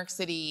 But New York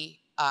City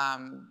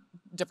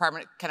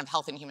Department kind of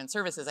Health and Human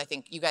Services, I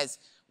think you guys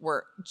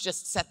were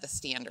just set the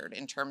standard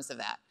in terms of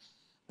that.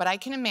 But I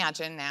can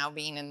imagine now,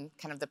 being in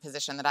kind of the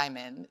position that I'm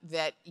in,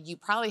 that you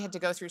probably had to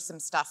go through some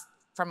stuff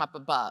from up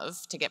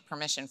above to get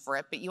permission for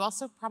it, but you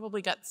also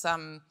probably got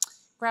some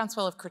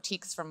groundswell of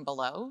critiques from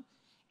below.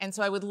 And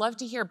so I would love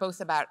to hear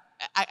both about,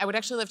 I would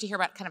actually love to hear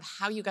about kind of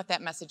how you got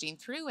that messaging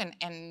through and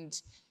kind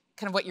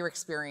of what your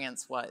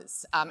experience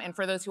was. And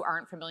for those who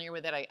aren't familiar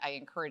with it, I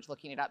encourage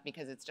looking it up,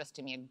 because it's just,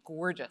 to me, a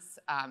gorgeous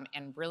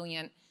and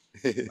brilliant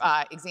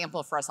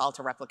example for us all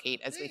to replicate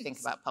as we think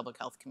about public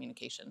health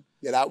communication.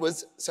 Yeah, that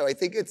was, so I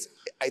think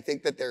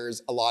that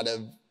there's a lot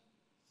of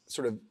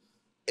sort of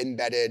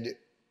embedded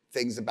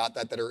things about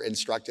that are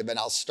instructive. And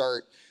I'll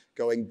start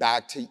going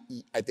back to,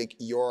 I think,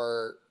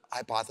 your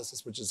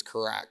hypothesis, which is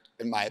correct,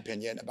 in my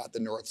opinion, about the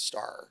North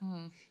Star.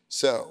 Mm-hmm.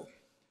 So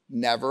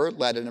never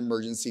let an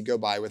emergency go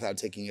by without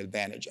taking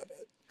advantage of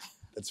it.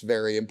 That's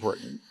very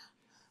important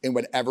in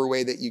whatever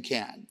way that you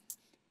can.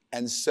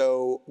 And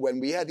so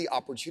when we had the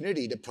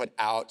opportunity to put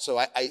out, so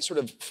I sort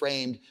of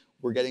framed,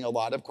 we're getting a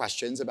lot of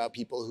questions about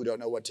people who don't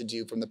know what to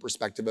do from the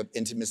perspective of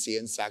intimacy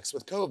and sex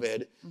with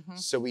COVID. Mm-hmm.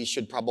 So we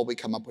should probably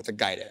come up with a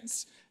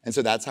guidance. And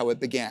so that's how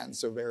it began.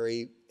 So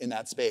very in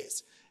that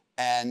space.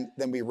 And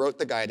then we wrote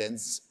the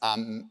guidance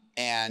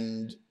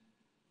and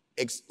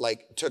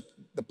took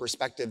the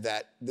perspective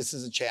that this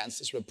is a chance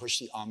to sort of push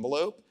the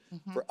envelope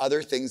mm-hmm. for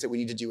other things that we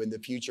need to do in the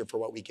future for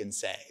what we can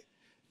say.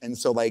 And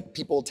so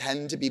people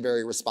tend to be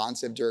very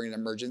responsive during an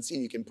emergency,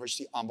 and you can push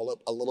the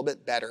envelope a little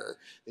bit better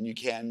than you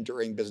can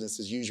during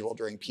business as usual,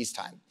 during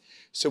peacetime.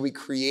 So we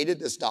created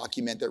this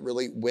document that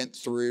really went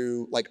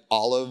through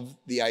all of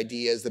the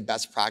ideas, the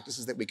best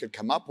practices that we could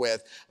come up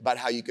with about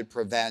how you could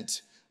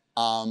prevent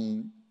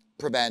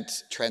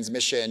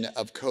transmission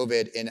of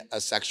COVID in a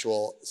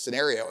sexual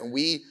scenario. And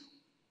we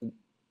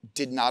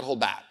did not hold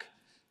back.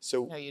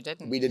 So no, you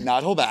didn't. We did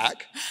not hold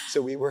back.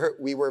 So we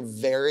were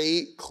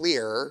very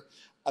clear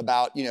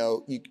about,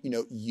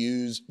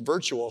 use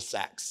virtual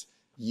sex,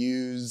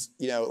 use,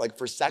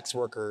 for sex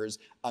workers,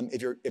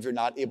 if you're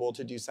not able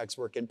to do sex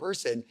work in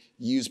person,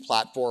 use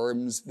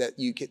platforms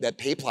that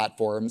pay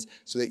platforms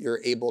so that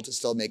you're able to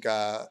still make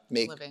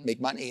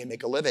money and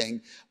make a living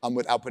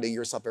without putting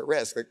yourself at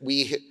risk.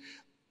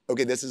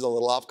 Okay, this is a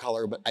little off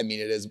color, but I mean,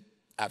 it is,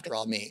 after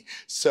all, me.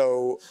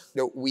 So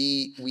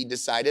we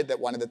decided that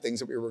one of the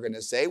things that we were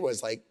gonna say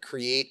was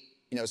create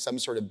some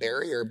sort of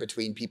barrier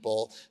between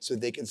people so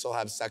they can still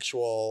have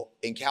sexual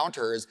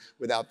encounters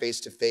without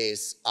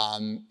face-to-face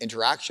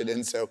interaction.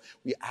 And so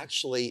we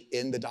actually,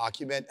 in the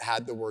document,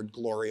 had the word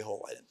glory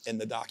hole in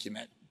the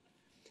document.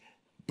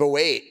 But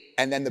wait,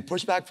 and then the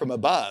pushback from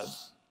above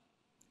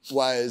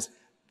was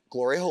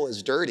glory hole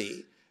is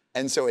dirty.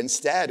 And so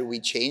instead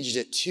we changed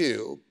it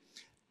to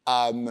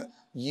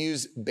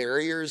use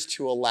barriers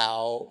to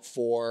allow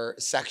for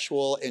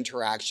sexual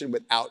interaction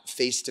without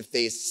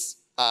face-to-face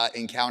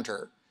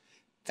encounter.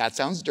 That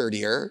sounds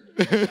dirtier.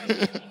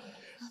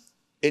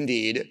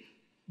 Indeed.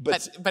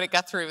 But it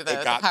got through the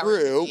It got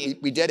through.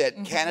 We did it.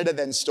 Mm-hmm. Canada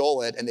then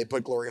stole it, and they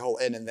put glory hole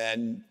in, and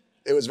then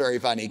it was very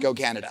funny. Go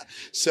Canada.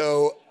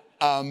 So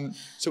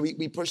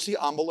we pushed the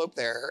envelope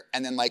there,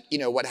 and then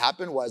what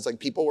happened was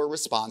people were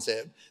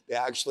responsive. They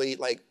actually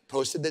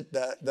posted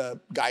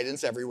the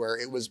guidance everywhere.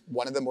 It was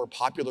one of the more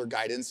popular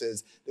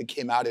guidances that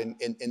came out in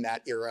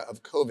that era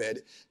of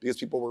COVID, because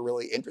people were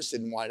really interested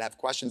and wanted to have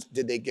questions.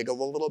 Did they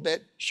giggle a little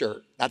bit?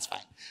 Sure, that's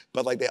fine.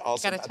 But they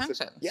also got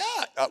attention.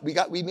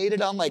 We made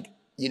it on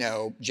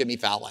Jimmy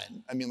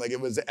Fallon. I mean, it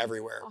was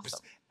everywhere. Awesome.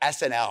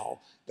 SNL.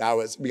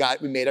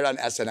 We made it on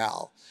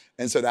SNL.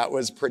 And so that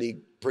was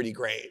pretty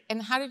great.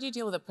 And how did you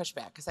deal with the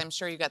pushback? Because I'm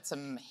sure you got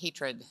some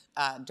hatred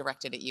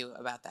directed at you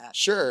about that.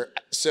 Sure.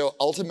 So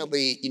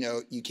ultimately,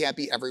 you can't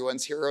be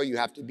everyone's hero. You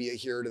have to be a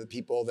hero to the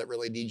people that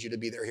really need you to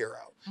be their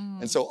hero.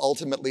 Mm. And so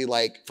ultimately,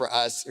 for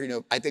us,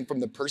 I think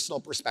from the personal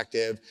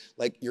perspective,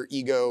 your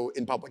ego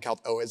in public health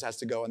always has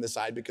to go on the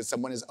side, because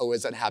someone is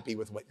always unhappy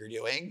with what you're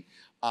doing.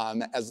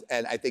 And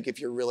I think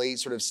if you really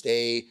sort of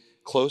stay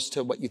close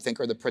to what you think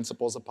are the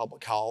principles of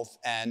public health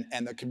and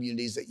the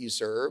communities that you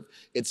serve,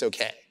 it's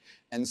okay.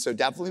 And so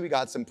definitely we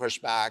got some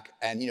pushback,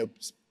 and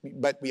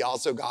but we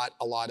also got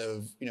a lot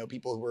of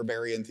people who were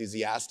very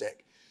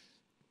enthusiastic.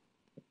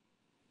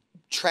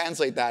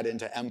 Translate that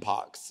into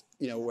Mpox,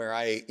 where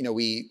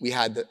we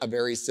had a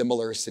very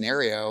similar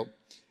scenario,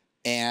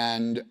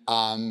 and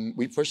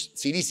we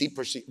pushed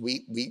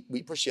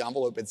we pushed the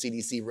envelope at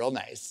CDC real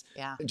nice.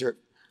 Yeah.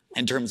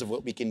 In terms of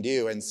what we can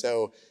do. And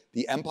so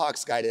the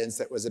Mpox guidance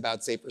that was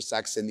about safer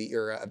sex in the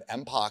era of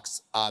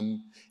Mpox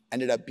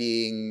ended up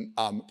being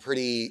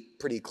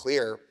pretty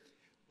clear.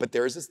 But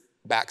there's this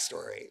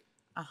backstory.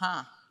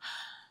 Uh-huh.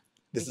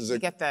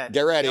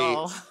 Get ready.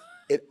 No.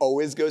 It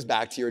always goes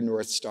back to your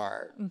North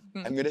Star.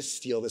 Mm-hmm. I'm gonna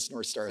steal this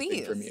North Star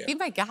thing from you. Be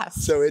my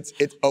guest. So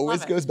it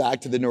always goes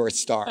back to the North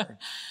Star.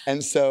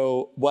 And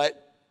so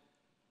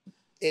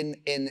in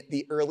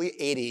the early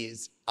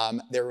 80s,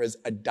 there was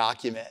a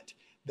document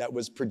that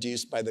was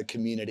produced by the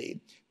community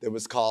that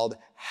was called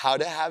How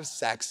to Have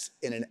Sex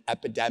in an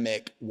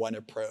Epidemic, One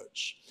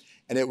Approach.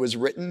 And it was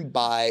written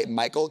by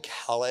Michael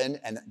Kellen,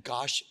 and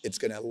gosh,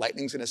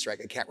 lightning's gonna strike.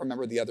 I can't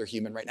remember the other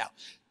human right now.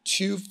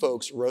 two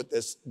folks wrote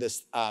this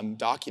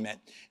document,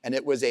 and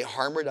it was a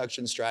harm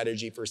reduction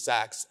strategy for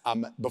sex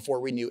before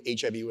we knew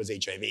HIV was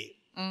HIV.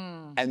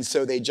 And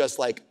so they just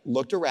like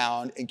looked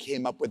around and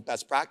came up with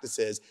best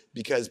practices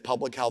because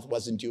public health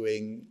wasn't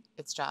doing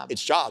its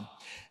job.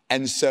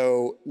 And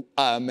so,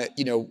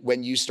 you know,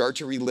 when you start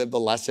to relive the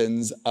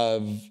lessons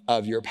of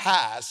your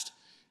past,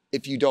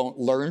 if you don't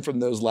learn from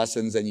those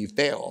lessons, then you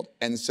failed.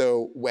 And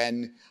so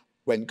when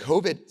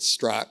COVID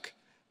struck,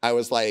 I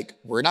was like,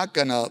 we're not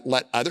gonna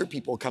let other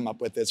people come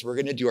up with this. We're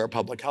gonna do our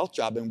public health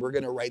job, and we're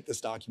gonna write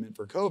this document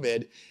for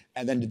COVID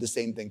and then do the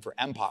same thing for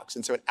Mpox.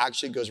 And so it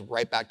actually goes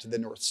right back to the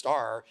North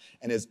Star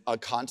and is a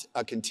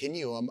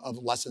continuum of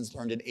lessons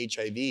learned in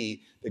HIV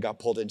that got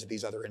pulled into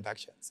these other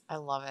infections. I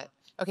love it.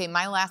 Okay,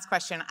 my last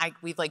question,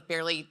 we've like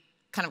barely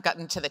kind of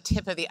gotten to the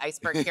tip of the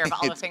iceberg here of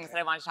all the things that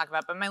I want to talk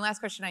about. But my last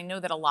question, I know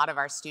that a lot of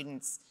our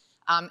students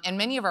and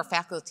many of our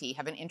faculty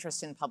have an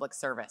interest in public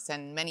service,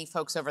 and many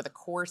folks over the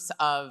course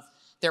of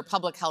their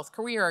public health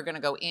career are going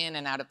to go in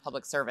and out of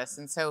public service.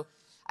 And so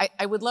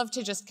I would love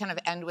to just kind of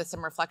end with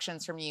some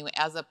reflections from you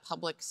as a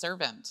public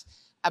servant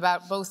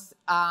about both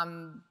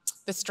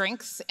the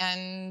strengths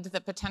and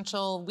the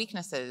potential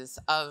weaknesses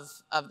of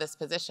this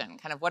position.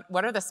 Kind of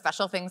what are the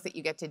special things that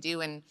you get to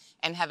do and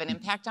have an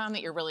impact on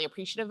that you're really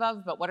appreciative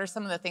of, but what are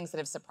some of the things that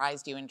have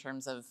surprised you in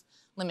terms of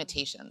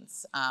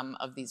limitations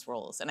of these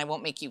roles? And I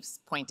won't make you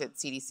point at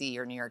CDC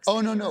or New York City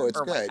it's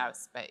or good. White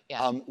House, but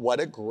yeah. What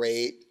a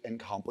great and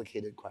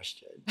complicated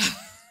question.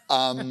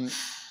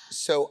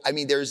 So, I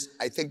mean,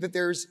 I think that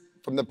there's,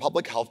 from the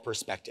public health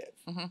perspective,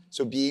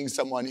 so being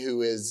someone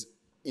who is,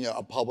 you know,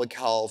 a public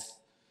health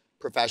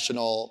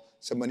professional,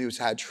 someone who's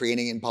had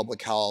training in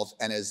public health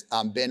and has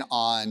been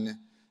on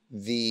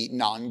the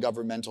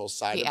non-governmental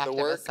side of the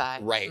work.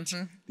 Side. Right.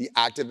 The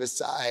activist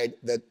side,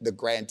 the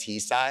grantee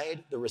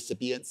side, the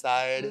recipient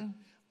side,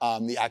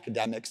 the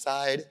academic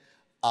side.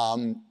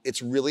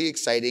 It's really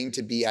exciting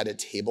to be at a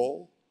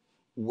table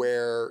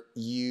where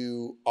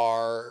you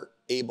are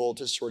able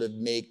to sort of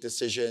make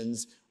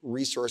decisions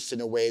resourced in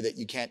a way that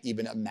you can't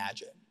even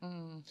imagine.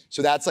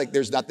 So that's like,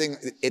 there's nothing,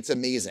 it's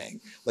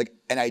amazing. Like,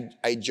 and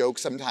I joke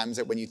sometimes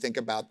that when you think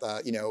about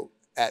the, you know,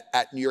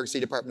 at New York City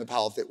Department of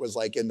Health, it was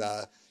like in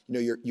the, you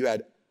know, you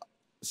had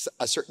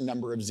a certain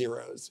number of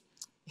zeros.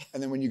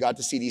 And then when you got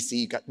to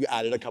CDC, you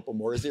added a couple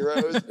more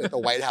zeros. At the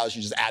White House,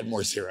 you just add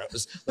more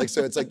zeros. Like,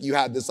 so it's like you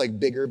have this like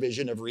bigger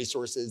vision of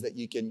resources that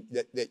you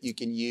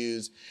can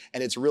use,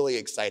 and it's really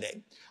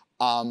exciting.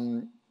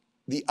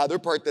 The other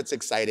part that's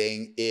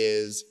exciting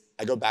is,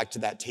 I go back to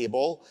that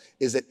table,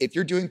 is that if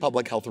you're doing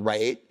public health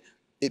right,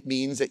 it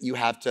means that you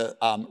have to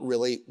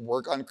really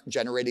work on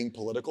generating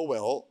political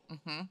will,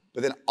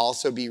 but then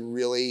also be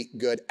really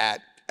good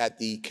at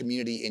the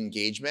community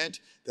engagement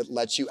that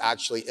lets you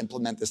actually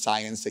implement the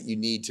science that you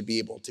need to be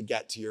able to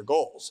get to your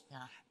goals.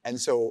 And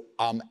so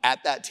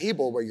at that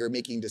table where you're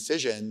making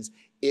decisions,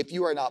 if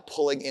you are not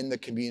pulling in the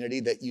community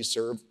that you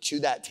serve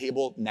to that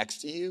table next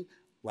to you,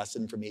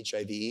 lesson from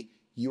HIV,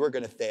 you are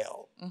gonna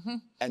fail.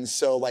 And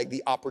so like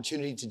the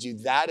opportunity to do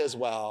that as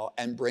well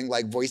and bring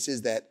like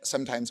voices that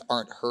sometimes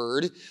aren't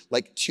heard,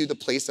 like to the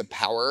place of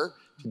power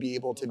to be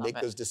able to make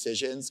those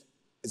decisions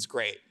is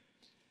great.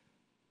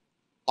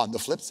 On the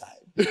flip side,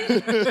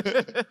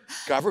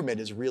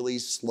 government is really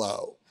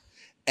slow.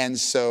 And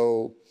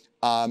so,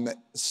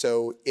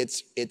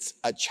 it's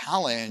a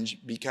challenge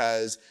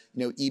because,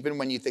 you know, even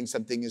when you think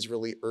something is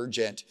really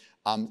urgent,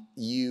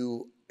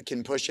 you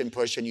can push and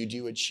push and you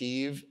do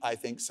achieve, I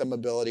think, some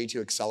ability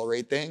to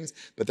accelerate things,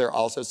 but there are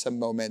also some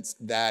moments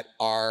that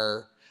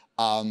are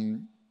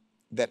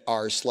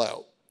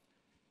slow.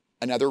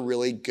 Another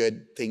really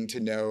good thing to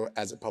know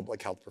as a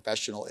public health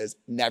professional is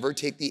never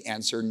take the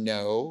answer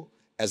no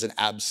as an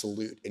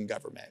absolute in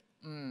government,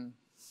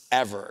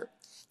 ever.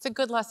 It's a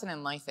good lesson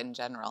in life in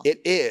general. It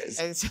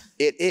is,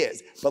 it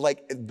is.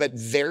 But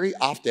very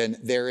often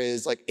there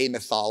is like a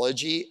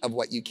mythology of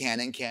what you can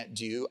and can't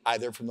do,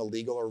 either from the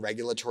legal or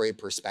regulatory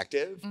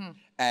perspective.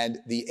 And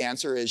the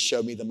answer is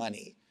show me the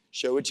money.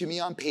 Show it to me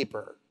on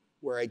paper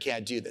where I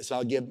can't do this. And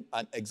I'll give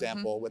an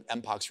example with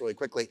Mpox really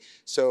quickly.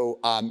 So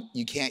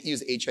you can't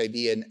use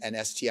HIV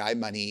and STI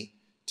money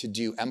to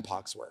do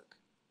Mpox work.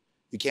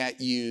 You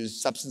can't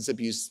use substance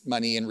abuse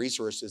money and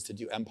resources to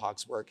do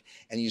Mpox work,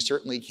 and you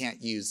certainly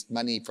can't use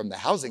money from the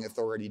housing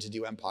authority to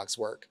do Mpox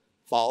work.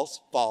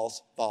 False,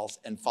 false, false,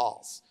 and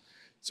false.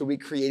 So we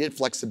created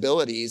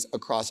flexibilities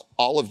across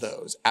all of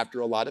those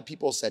after a lot of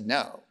people said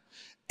no.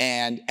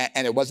 And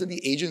it wasn't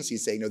the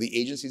agencies saying no, the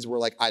agencies were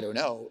like, I don't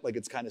know, like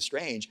it's kind of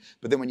strange.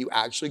 But then when you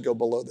actually go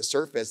below the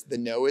surface, the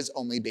no is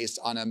only based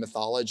on a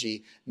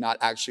mythology, not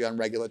actually on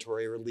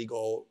regulatory or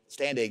legal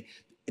standing.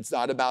 It's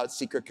not about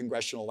secret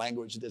congressional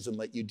language that doesn't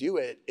let you do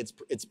it.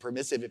 It's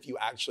permissive if you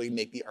actually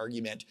make the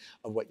argument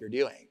of what you're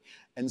doing.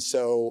 And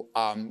so,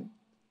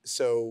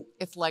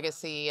 it's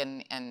legacy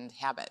and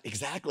habit.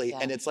 Exactly. Yeah.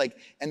 And it's like,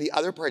 and the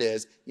other part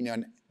is, you know,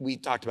 and we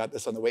talked about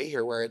this on the way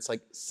here, where it's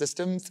like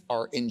systems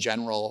are in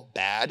general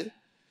bad.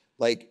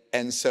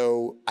 And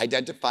so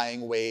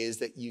identifying ways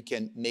that you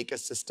can make a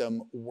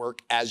system work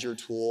as your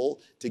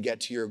tool to get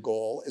to your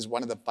goal is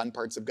one of the fun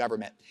parts of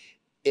government.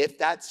 If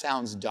that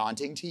sounds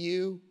daunting to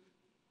you,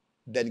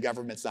 then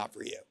government's not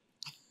for you,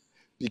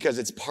 because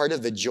it's part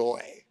of the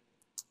joy,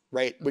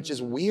 right? Which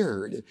is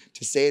weird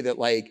to say that,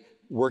 like,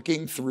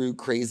 working through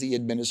crazy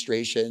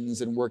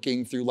administrations and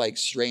working through like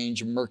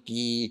strange,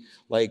 murky,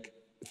 like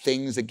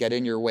things that get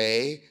in your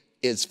way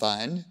is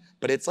fun,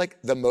 but it's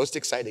like the most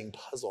exciting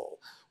puzzle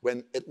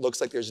when it looks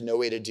like there's no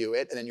way to do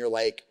it, and then you're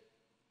like,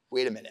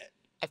 wait a minute.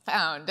 I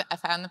found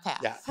the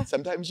path. Yeah,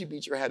 sometimes you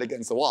beat your head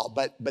against the wall,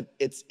 but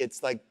it's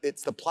like,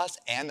 it's the plus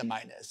and the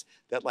minus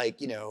that,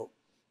 like, you know,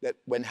 that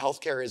when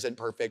healthcare isn't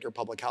perfect or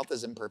public health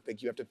isn't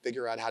perfect, you have to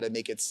figure out how to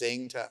make it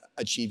sing to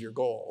achieve your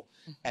goal.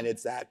 And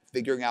it's that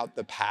figuring out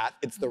the path,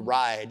 it's the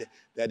ride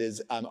that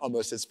is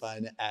almost as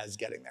fun as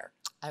getting there.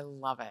 I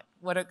love it.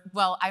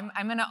 Well,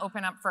 I'm going to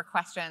open up for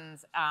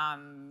questions.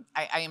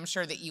 I am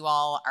sure that you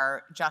all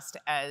are just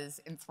as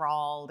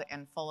enthralled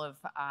and full of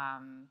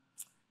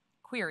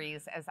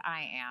queries as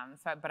I am.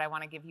 But I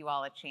want to give you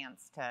all a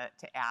chance to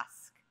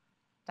ask.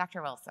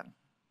 Dr. Wilson.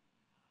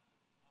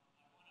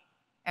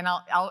 And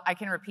I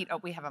can repeat. Oh,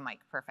 we have a mic.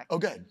 Perfect. Oh,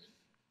 good.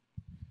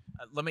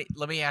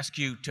 Let me ask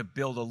you to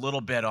build a little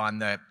bit on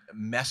the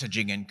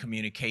messaging and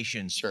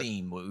communications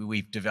theme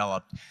we've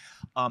developed.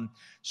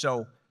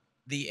 So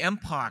the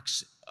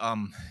Mpox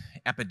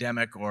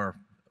epidemic, or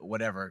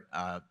whatever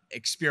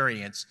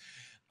experience,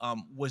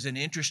 was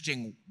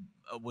interesting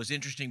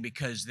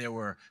because there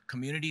were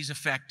communities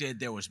affected,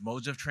 there was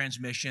modes of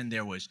transmission,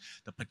 there was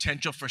the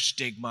potential for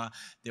stigma,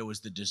 there was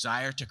the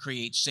desire to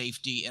create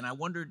safety, and I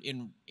wondered,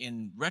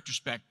 in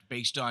retrospect,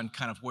 based on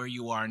kind of where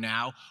you are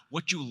now,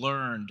 what you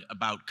learned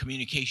about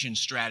communication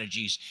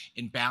strategies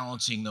in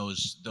balancing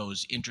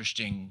those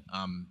interesting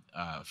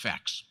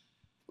effects.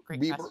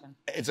 Great question.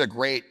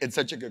 It's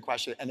such a good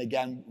question. And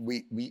again,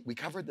 we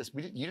covered this.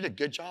 You did a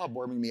good job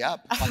warming me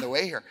up on the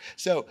way here.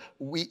 So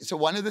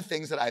one of the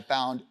things that I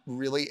found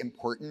really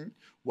important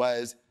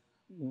was,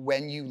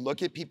 when you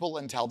look at people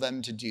and tell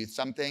them to do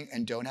something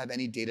and don't have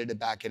any data to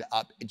back it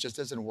up, it just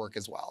doesn't work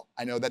as well.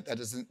 I know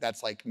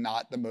that's like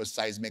not the most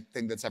seismic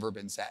thing that's ever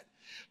been said,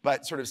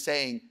 but sort of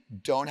saying,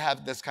 don't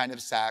have this kind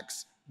of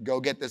sex, go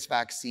get this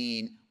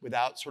vaccine,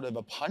 without sort of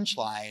a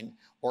punchline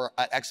or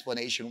an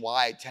explanation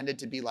why, tended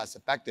to be less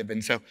effective.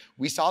 And so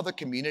we saw the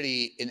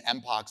community in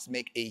Mpox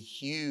make a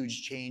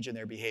huge change in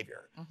their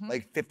behavior.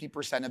 Like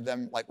 50% of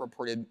them like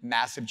reported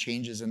massive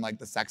changes in like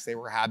the sex they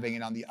were having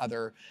and on the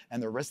other,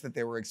 and the risk that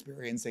they were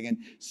experiencing. And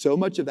so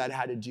much of that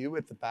had to do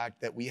with the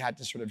fact that we had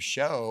to sort of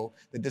show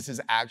that this is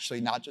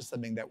actually not just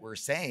something that we're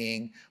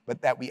saying,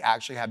 but that we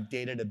actually have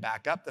data to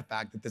back up the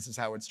fact that this is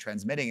how it's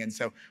transmitting. And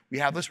so we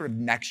have this sort of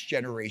next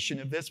generation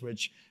of this,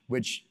 which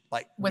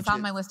was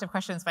on my list of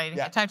questions, but I didn't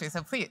get time to,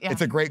 so please. Yeah.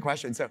 It's a great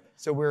question.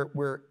 So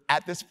we're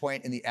at this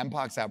point in the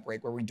Mpox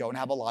outbreak where we don't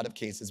have a lot of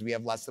cases. We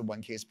have less than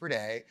 1 case per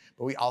day,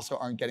 but we also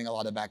aren't getting a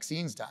lot of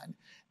vaccines done.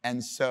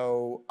 And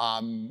so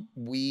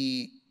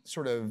we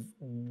sort of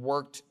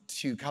worked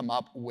to come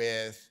up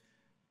with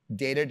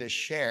data to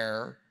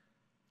share,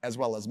 as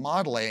well as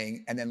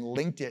modeling, and then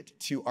linked it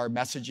to our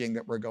messaging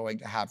that we're going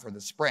to have for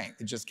the spring.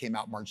 It just came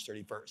out March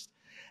 31st.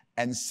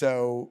 And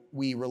so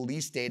we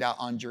released data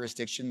on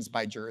jurisdictions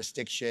by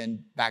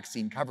jurisdiction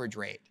vaccine coverage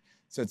rate.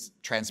 So it's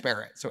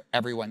transparent, so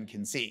everyone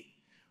can see.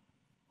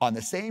 On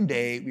the same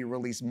day, we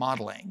released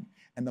modeling.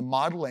 And the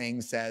modeling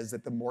says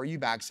that the more you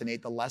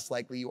vaccinate, the less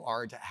likely you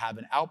are to have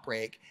an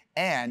outbreak.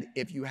 And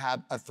if you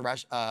have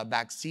a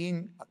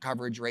vaccine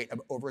coverage rate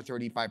of over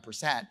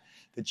 35%,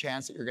 the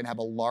chance that you're gonna have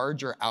a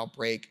larger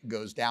outbreak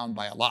goes down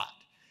by a lot.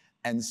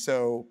 And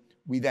so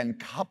we then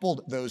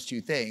coupled those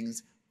two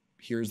things.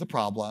 Here's the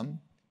problem.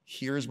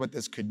 Here's what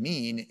this could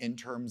mean in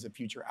terms of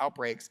future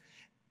outbreaks.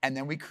 And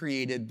then we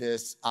created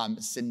this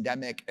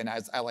syndemic, and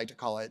as I like to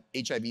call it,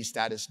 HIV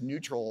status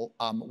neutral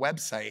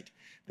website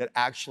that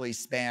actually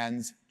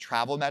spans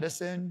travel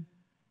medicine,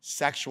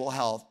 sexual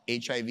health,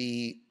 HIV,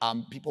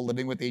 people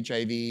living with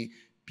HIV,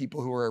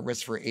 people who are at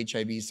risk for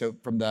HIV. So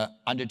from the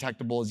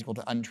undetectable is equal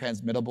to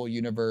untransmittable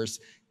universe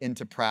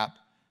into PrEP,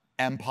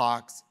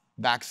 Mpox,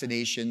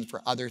 vaccinations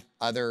for other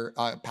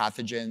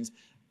pathogens,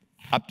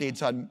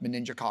 updates on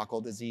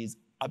meningococcal disease,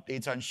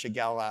 updates on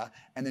Shigella,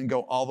 and then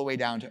go all the way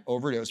down to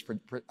overdose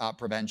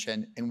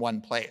prevention in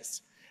one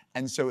place.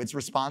 And so it's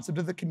responsive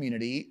to the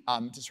community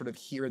to sort of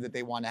hear that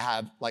they want to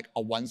have like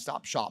a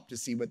one-stop shop to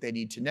see what they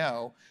need to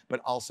know,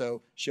 but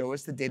also show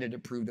us the data to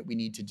prove that we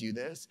need to do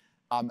this.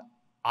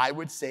 I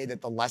would say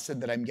that the lesson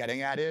that I'm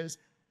getting at is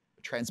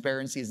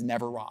transparency is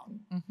never wrong.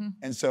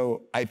 And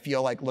so I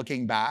feel like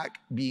looking back,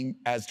 being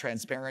as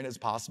transparent as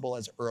possible,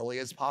 as early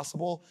as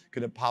possible,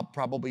 could have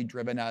probably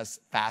driven us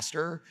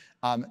faster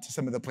to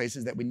some of the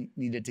places that we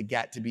needed to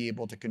get to be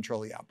able to control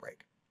the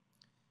outbreak.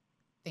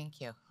 Thank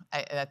you.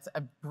 That's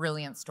a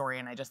brilliant story,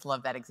 and I just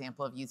love that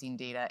example of using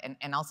data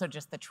and also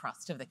just the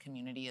trust of the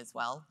community as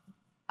well.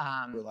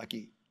 We're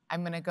lucky.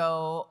 I'm going to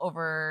go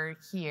over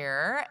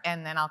here,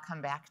 and then I'll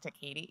come back to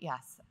Katie.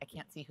 Yes, I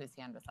can't see whose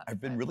hand was up.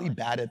 I've been really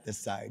bad at this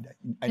side.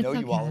 I know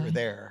you all are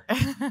there.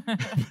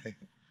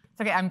 It's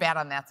okay, I'm bad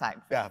on that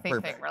side. Yeah, Same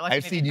perfect. Thing. We're looking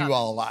I've at seen each you other.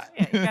 all a lot.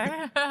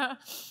 Yeah.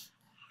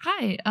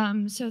 Hi,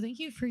 so thank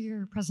you for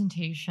your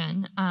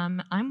presentation.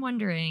 I'm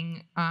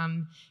wondering,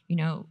 you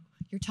know,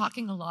 you're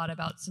talking a lot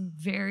about some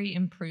very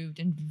improved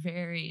and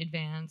very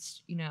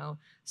advanced, you know,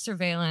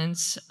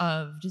 surveillance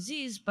of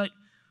disease, but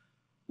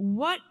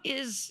what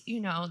is,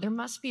 you know, there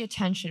must be a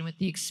tension with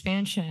the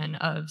expansion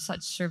of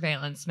such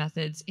surveillance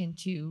methods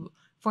into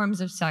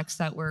forms of sex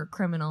that were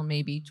criminal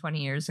maybe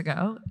 20 years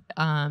ago.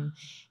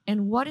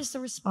 And what is the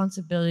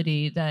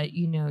responsibility that,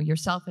 you know,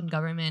 yourself and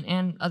government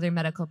and other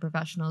medical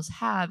professionals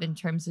have in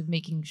terms of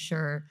making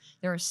sure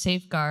there are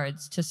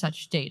safeguards to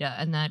such data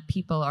and that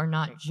people are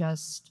not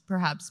just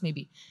perhaps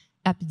maybe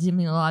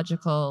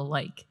epidemiological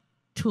like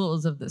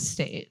tools of the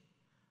state?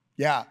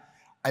 Yeah,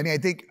 I mean, I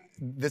think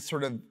this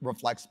sort of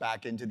reflects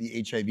back into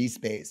the HIV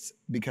space,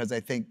 because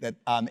I think that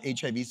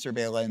HIV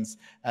surveillance,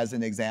 as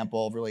an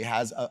example, really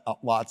has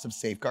lots of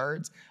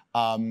safeguards.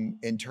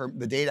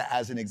 The data,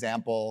 as an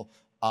example,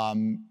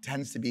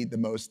 tends to be the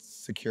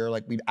most secure.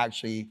 Like, we've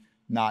actually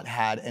not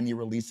had any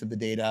release of the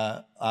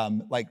data,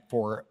 like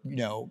for, you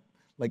know,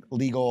 like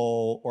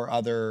legal or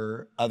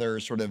other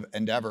sort of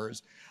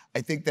endeavors.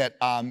 I think that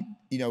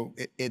you know,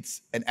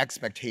 it's an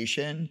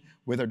expectation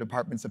with our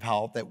departments of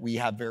health that we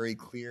have very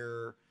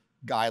clear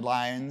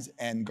guidelines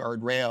and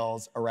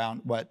guardrails around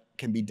what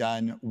can be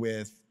done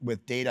with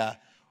data.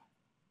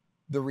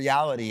 The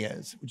reality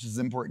is, which is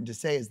important to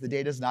say, is the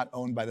data is not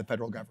owned by the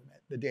federal government.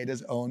 The data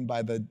is owned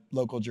by the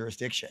local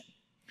jurisdiction.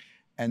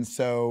 And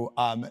so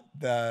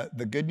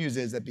the good news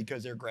is that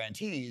because they're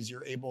grantees,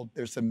 you're able,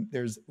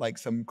 there's like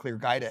some clear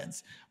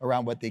guidance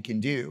around what they can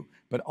do,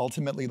 but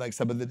ultimately like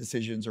some of the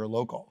decisions are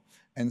local.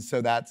 And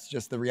so that's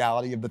just the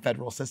reality of the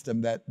federal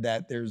system, that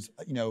there's,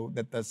 you know,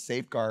 that the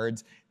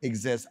safeguards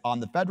exist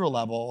on the federal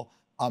level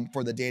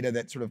for the data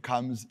that sort of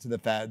comes to the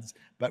feds,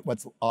 but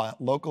what's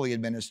locally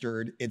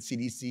administered, it's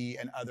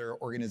CDC and other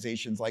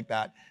organizations like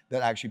that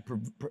actually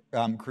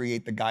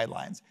create the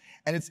guidelines.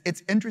 And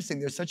it's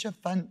interesting, there's such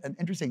an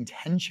interesting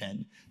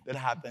tension that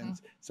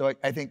happens. So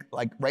I think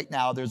like right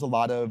now there's a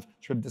lot of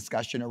sort of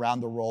discussion around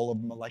the role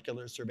of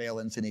molecular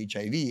surveillance in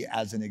HIV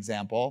as an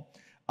example.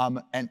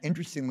 And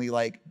interestingly,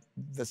 like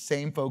the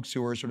same folks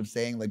who are sort of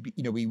saying like,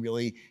 you know, we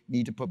really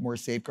need to put more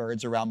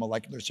safeguards around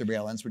molecular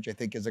surveillance, which I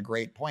think is a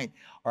great point,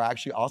 are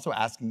actually also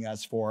asking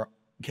us for,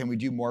 can we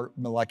do more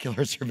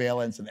molecular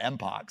surveillance of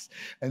Mpox?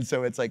 And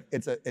so it's like,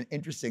 it's an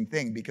interesting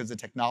thing because the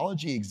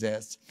technology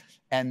exists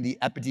and the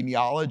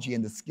epidemiology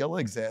and the skill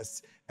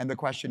exists. And the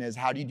question is,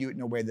 how do you do it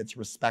in a way that's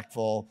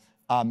respectful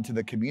to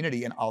the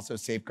community and also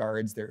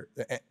safeguards their,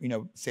 you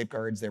know,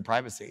 safeguards their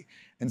privacy?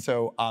 And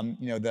so,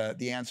 you know,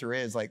 the answer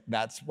is like,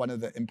 that's one of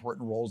the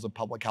important roles of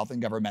public health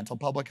and governmental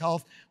public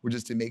health, which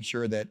is to make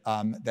sure that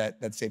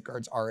that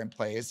safeguards are in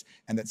place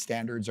and that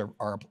standards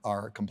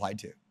are complied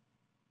to.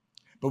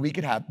 But we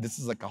could have, this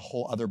is like a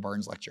whole other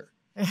Barnes lecture.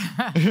 Well,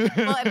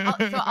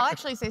 so I'll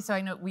actually say, so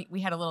I know we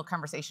had a little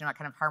conversation about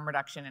kind of harm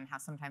reduction and how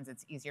sometimes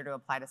it's easier to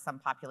apply to some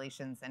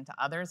populations than to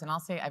others. And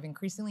I'll say I've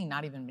increasingly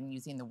not even been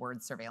using the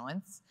word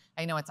surveillance.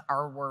 I know it's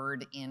our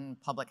word in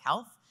public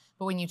health,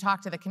 but when you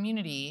talk to the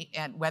community,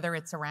 and whether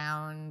it's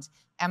around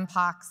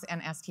Mpox and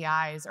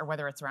STIs or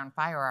whether it's around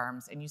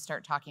firearms, and you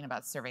start talking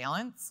about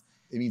surveillance,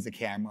 it means a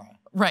camera.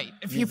 Right.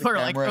 People are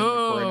like,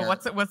 oh,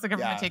 what's the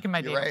government taking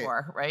my data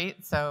for, right?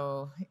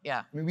 So, yeah.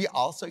 I mean, we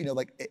also, you know,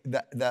 like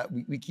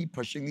we keep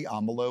pushing the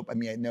envelope. I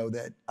mean, I know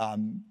that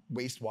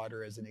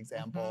wastewater, as an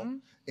example,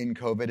 in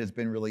COVID has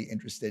been really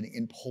interesting.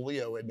 In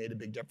polio, it made a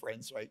big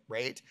difference,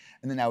 right?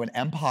 And then now in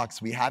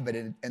Mpox, we have it,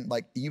 and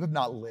like, you have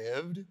not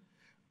lived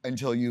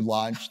until you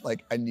launch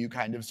like a new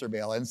kind of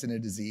surveillance in a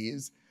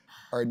disease.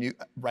 Or a new,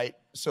 right?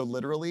 So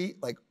literally,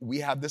 like, we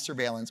have the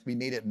surveillance, we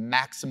made it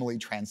maximally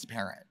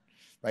transparent.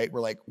 Right?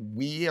 We're like,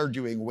 we are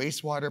doing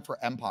wastewater for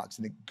Mpox,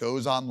 and it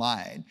goes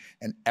online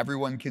and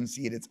everyone can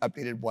see it. It's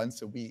updated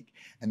once a week.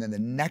 And then the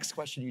next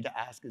question you need to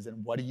ask is,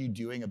 then what are you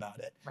doing about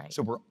it? Right.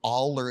 So we're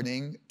all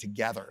learning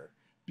together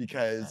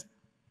because,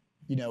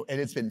 you know,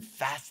 and it's been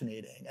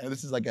fascinating. And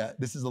this is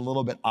a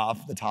little bit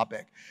off the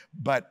topic,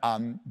 but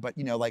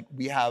you know, like,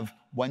 we have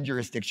one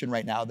jurisdiction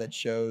right now that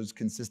shows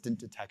consistent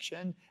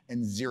detection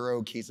and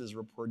 0 cases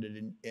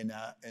reported in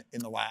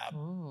the lab.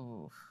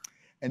 Ooh.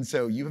 And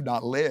so you have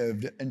not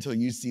lived until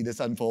you see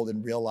this unfold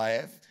in real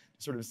life,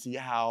 to sort of see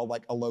how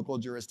like a local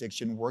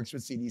jurisdiction works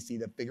with CDC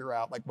to figure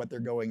out like what they're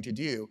going to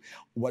do.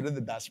 What are the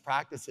best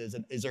practices,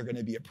 and is there going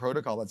to be a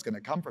protocol that's going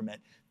to come from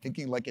it?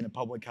 Thinking like in a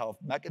public health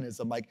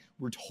mechanism, like,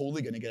 we're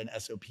totally going to get an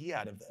SOP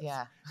out of this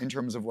in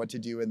terms of what to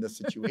do in this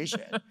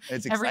situation. And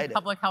it's exciting. Every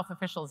public health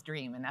official's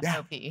dream, an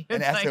SOP.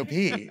 An SOP.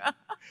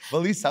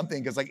 Well, at least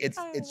something, because like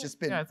it's just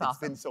been, it's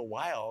awesome. been so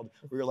wild.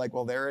 We were like,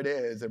 well, there it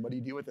is, and what do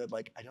you do with it?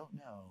 Like, I don't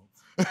know.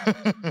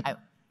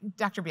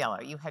 Dr.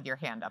 Biello, you had your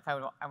hand up.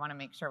 I want to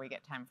make sure we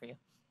get time for you.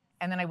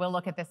 And then I will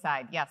look at this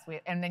side. Yes,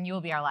 and then you will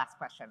be our last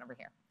question over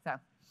here. So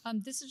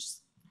This is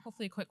just,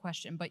 hopefully a quick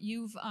question, but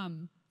you've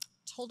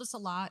told us a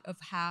lot of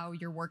how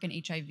your work in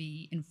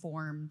HIV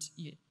informed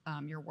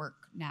your work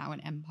now in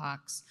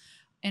Mpox.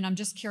 And I'm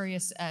just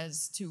curious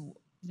as to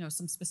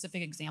some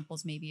specific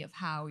examples maybe of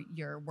how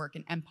your work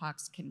in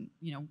Mpox can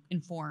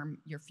inform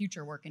your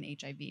future work in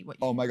HIV.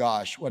 Oh my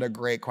gosh, what a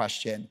great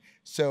question.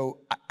 So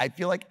I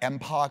feel like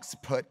Mpox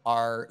put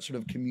our sort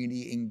of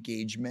community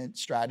engagement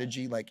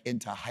strategy like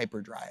into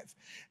hyperdrive.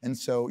 And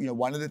so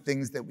one of the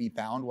things that we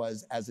found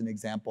was, as an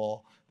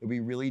example, that we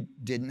really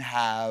didn't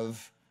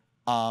have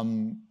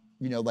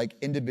like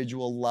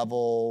individual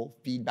level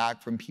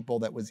feedback from people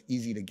that was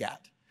easy to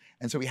get.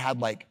 And so we had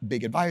like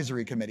big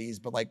advisory committees,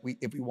 but like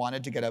if we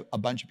wanted to get a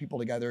bunch of people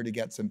together to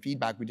get some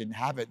feedback, we didn't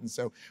have it. And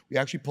so we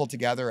actually pulled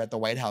together at the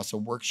White House a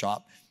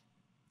workshop,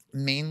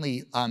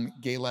 mainly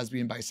gay,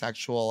 lesbian,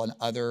 bisexual, and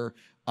other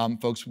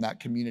folks from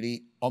that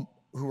community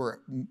who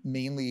were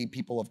mainly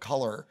people of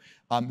color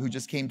who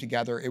just came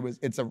together.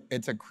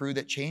 It's a crew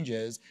that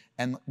changes,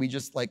 and we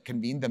just like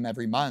convened them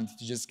every month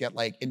to just get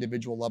like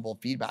individual level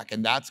feedback,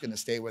 and that's going to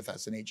stay with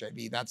us in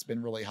HIV. That's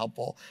been really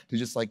helpful to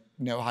just like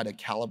know how to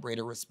calibrate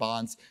a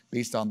response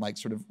based on like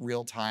sort of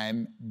real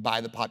time by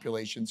the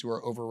populations who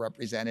are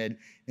overrepresented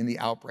in the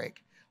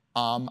outbreak.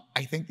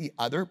 I think the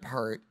other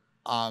part,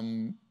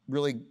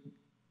 really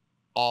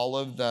all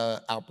of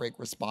the outbreak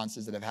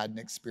responses that I've had an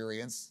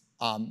experience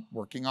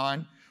working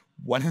on,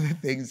 one of the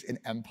things in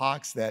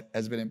Mpox that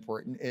has been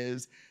important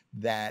is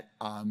that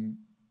I'm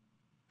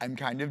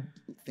kind of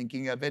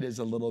thinking of it as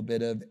a little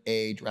bit of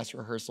a dress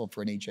rehearsal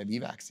for an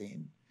HIV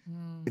vaccine.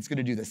 It's going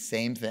to do the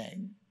same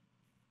thing,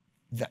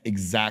 the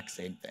exact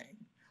same thing.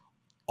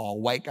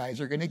 All white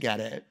guys are going to get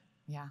it.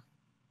 Yeah.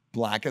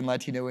 Black and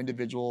Latino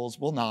individuals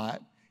will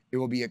not. It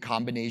will be a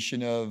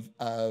combination of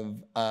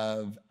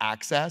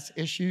access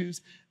issues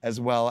as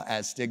well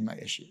as stigma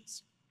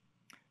issues,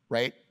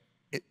 right?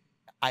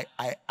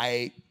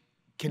 I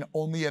can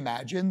only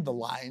imagine the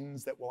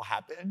lines that will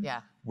happen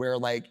where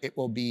like it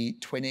will be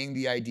twinning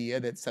the idea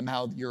that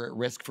somehow you're at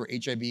risk for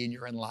HIV and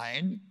you're in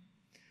line.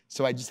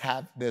 So I just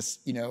have this,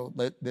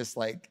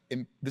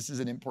 this is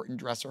an important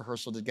dress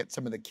rehearsal to get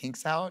some of the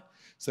kinks out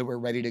so we're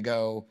ready to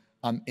go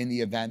in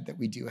the event that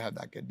we do have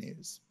that good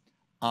news.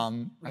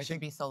 We should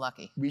be so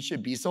lucky. We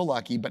should be so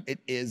lucky, but it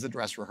is a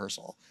dress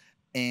rehearsal.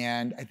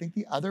 And I think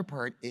the other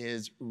part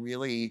is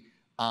really,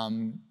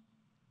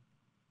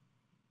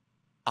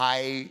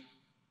 I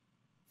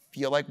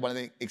feel like one of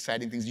the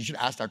exciting things, you should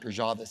ask Dr.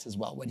 Jha this as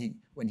well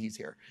when he's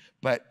here,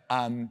 but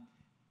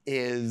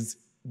is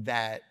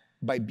that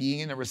by being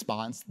in a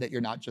response that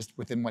you're not just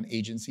within one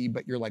agency,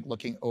 but you're like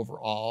looking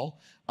overall,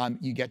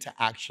 you get to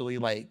actually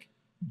like,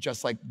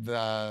 just like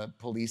the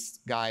police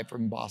guy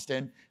from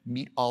Boston,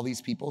 meet all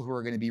these people who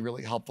are going to be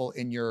really helpful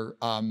in your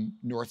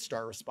North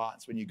Star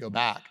response when you go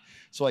back.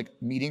 So like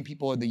meeting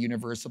people in the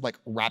universe of like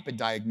rapid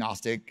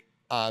diagnostic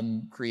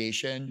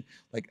creation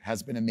like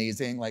has been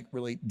amazing, like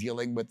really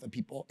dealing with the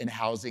people in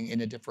housing in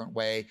a different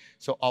way.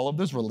 So all of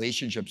those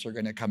relationships are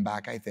going to come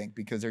back, I think,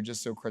 because they're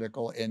just so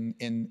critical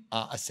in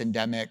a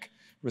syndemic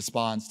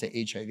response to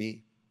HIV.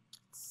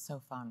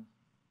 So fun.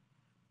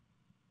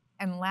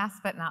 And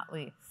last but not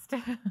least.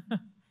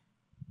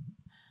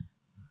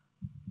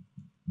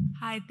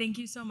 Hi, thank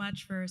you so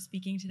much for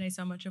speaking today.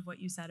 So much of what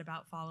you said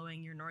about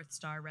following your North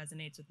Star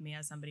resonates with me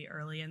as somebody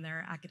early in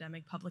their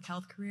academic public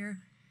health career.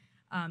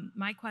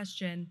 My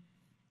question,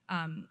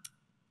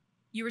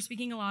 you were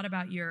speaking a lot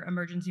about your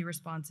emergency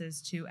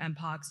responses to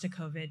Mpox, to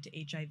COVID, to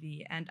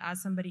HIV, and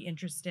as somebody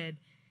interested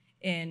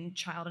in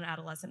child and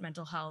adolescent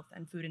mental health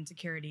and food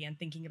insecurity and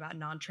thinking about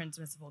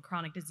non-transmissible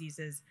chronic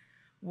diseases,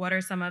 what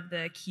are some of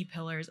the key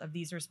pillars of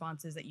these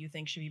responses that you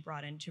think should be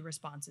brought into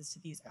responses to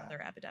these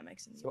other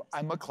epidemics? So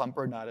I'm a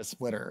clumper, not a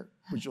splitter,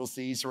 which you'll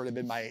see sort of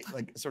in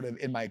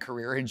my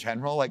career in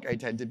general. Like I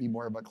tend to be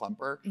more of a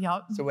clumper.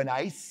 Yep. So when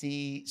I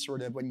see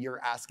sort of when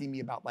you're asking me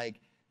about like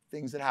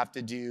things that have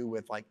to do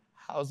with like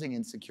housing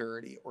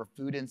insecurity or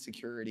food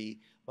insecurity,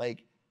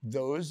 like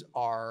those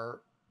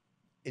are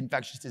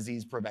infectious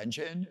disease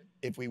prevention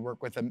if we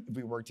work with them, if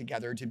we work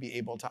together to be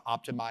able to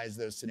optimize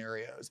those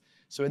scenarios.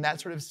 So in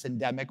that sort of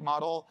syndemic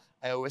model,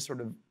 I always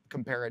sort of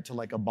compare it to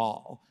like a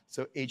ball.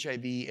 So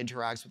HIV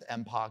interacts with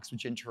Mpox,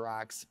 which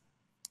interacts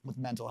with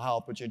mental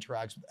health, which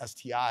interacts with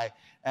STI.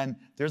 And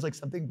there's like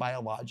something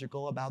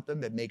biological about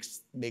them that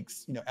makes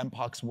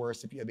Mpox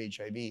worse if you have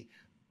HIV.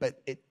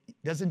 But it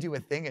doesn't do a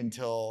thing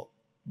until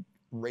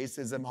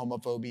racism,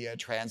 homophobia,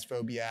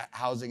 transphobia,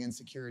 housing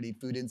insecurity,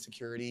 food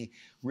insecurity,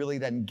 really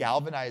then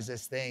galvanize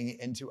this thing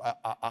into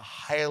a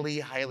highly,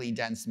 highly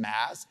dense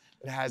mass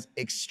that has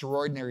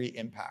extraordinary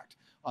impact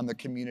on the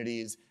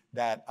communities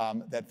that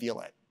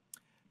feel it.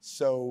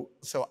 So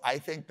I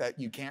think that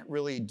you can't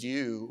really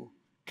do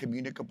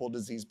communicable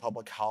disease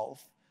public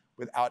health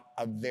without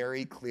a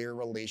very clear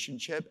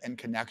relationship and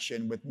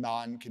connection with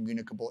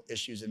non-communicable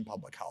issues in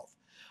public health.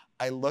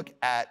 I look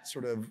at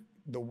sort of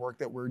the work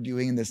that we're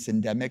doing in the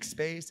syndemic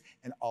space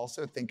and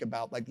also think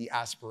about like the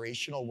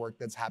aspirational work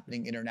that's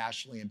happening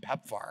internationally in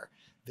PEPFAR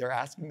they're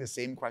asking the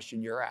same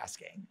question you're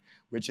asking,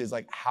 which is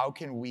like, how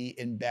can we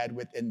embed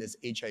within this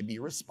HIV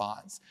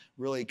response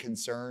really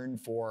concern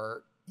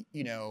for,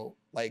 you know,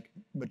 like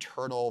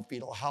maternal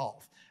fetal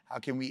health? How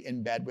can we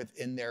embed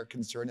within their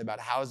concern about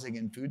housing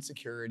and food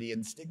security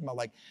and stigma?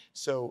 Like,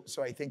 so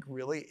I think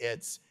really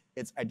it's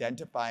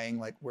identifying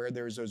like where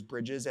there's those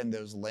bridges and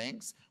those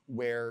links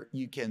where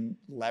you can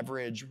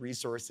leverage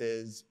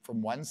resources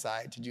from one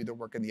side to do the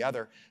work in the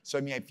other. So,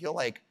 I mean, I feel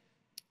like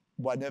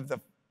one of the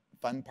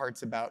fun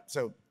parts about,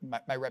 so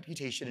my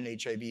reputation in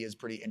HIV is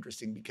pretty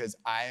interesting because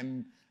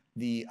I'm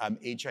the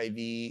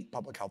HIV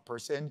public health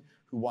person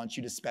who wants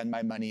you to spend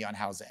my money on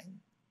housing.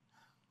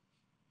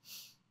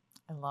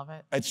 I love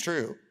it. It's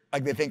true.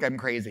 Like they think I'm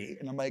crazy.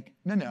 And I'm like,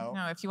 no.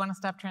 No, if you want to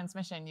stop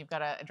transmission, you've got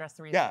to address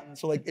the reasons. Yeah,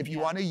 so like if you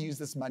want to use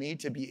this money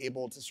to be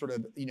able to sort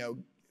of, you know,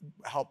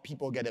 help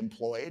people get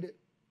employed,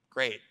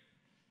 great.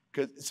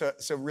 So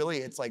really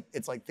it's like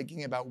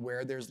thinking about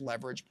where there's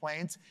leverage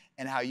points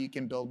and how you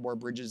can build more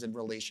bridges and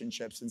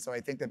relationships. And so I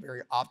think that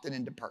very often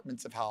in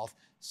departments of health,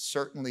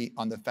 certainly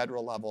on the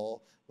federal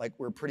level, like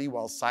we're pretty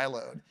well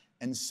siloed.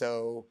 And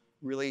so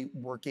really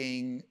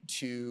working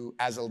to,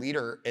 as a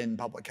leader in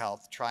public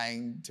health,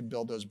 trying to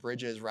build those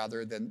bridges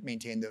rather than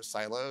maintain those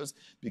silos,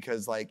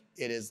 because like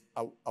it is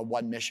a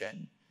one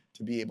mission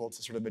to be able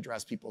to sort of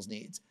address people's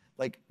needs.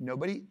 Like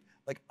nobody,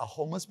 like a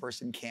homeless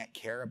person can't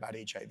care about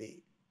HIV.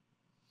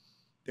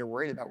 They're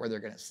worried about where they're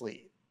gonna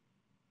sleep,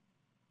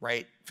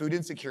 right? Food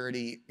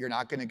insecurity, you're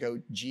not gonna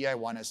go, gee, I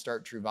wanna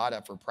start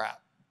Truvada for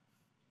PrEP.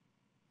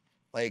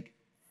 Like,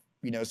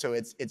 you know, so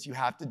it's you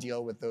have to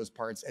deal with those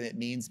parts, and it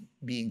means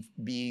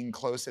being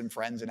close and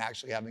friends and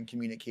actually having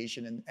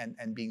communication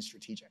and being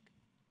strategic.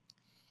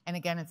 And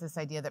again, it's this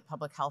idea that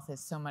public health is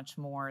so much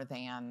more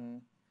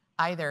than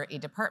either a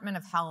department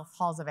of health,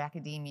 halls of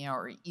academia,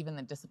 or even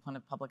the discipline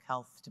of public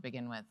health to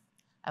begin with.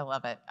 I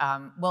love it.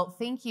 Well,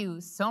 thank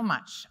you so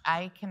much.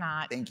 I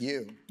cannot thank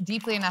you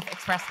deeply enough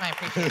express my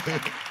appreciation.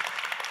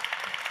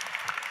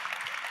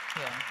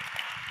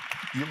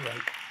 You're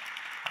right.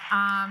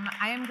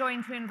 I am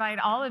going to invite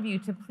all of you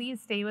to please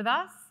stay with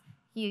us.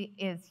 He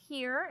is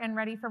here and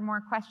ready for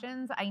more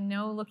questions. I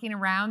know looking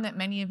around that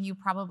many of you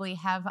probably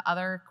have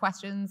other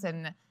questions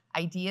and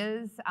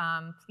ideas.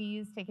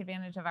 Please take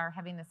advantage of our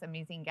having this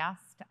amazing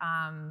guest.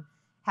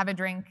 Have a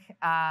drink,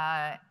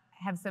 have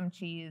some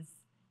cheese,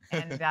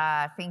 and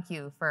thank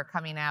you for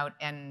coming out.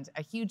 And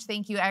a huge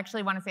thank you. I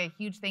actually want to say a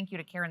huge thank you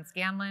to Karen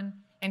Scanlon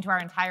and to our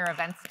entire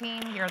events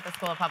team here at the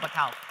School of Public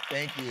Health.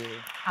 Thank you.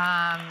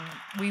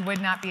 We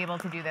would not be able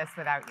to do this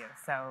without you.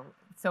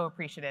 So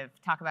appreciative.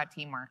 Talk about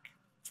teamwork.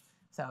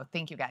 So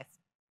thank you guys.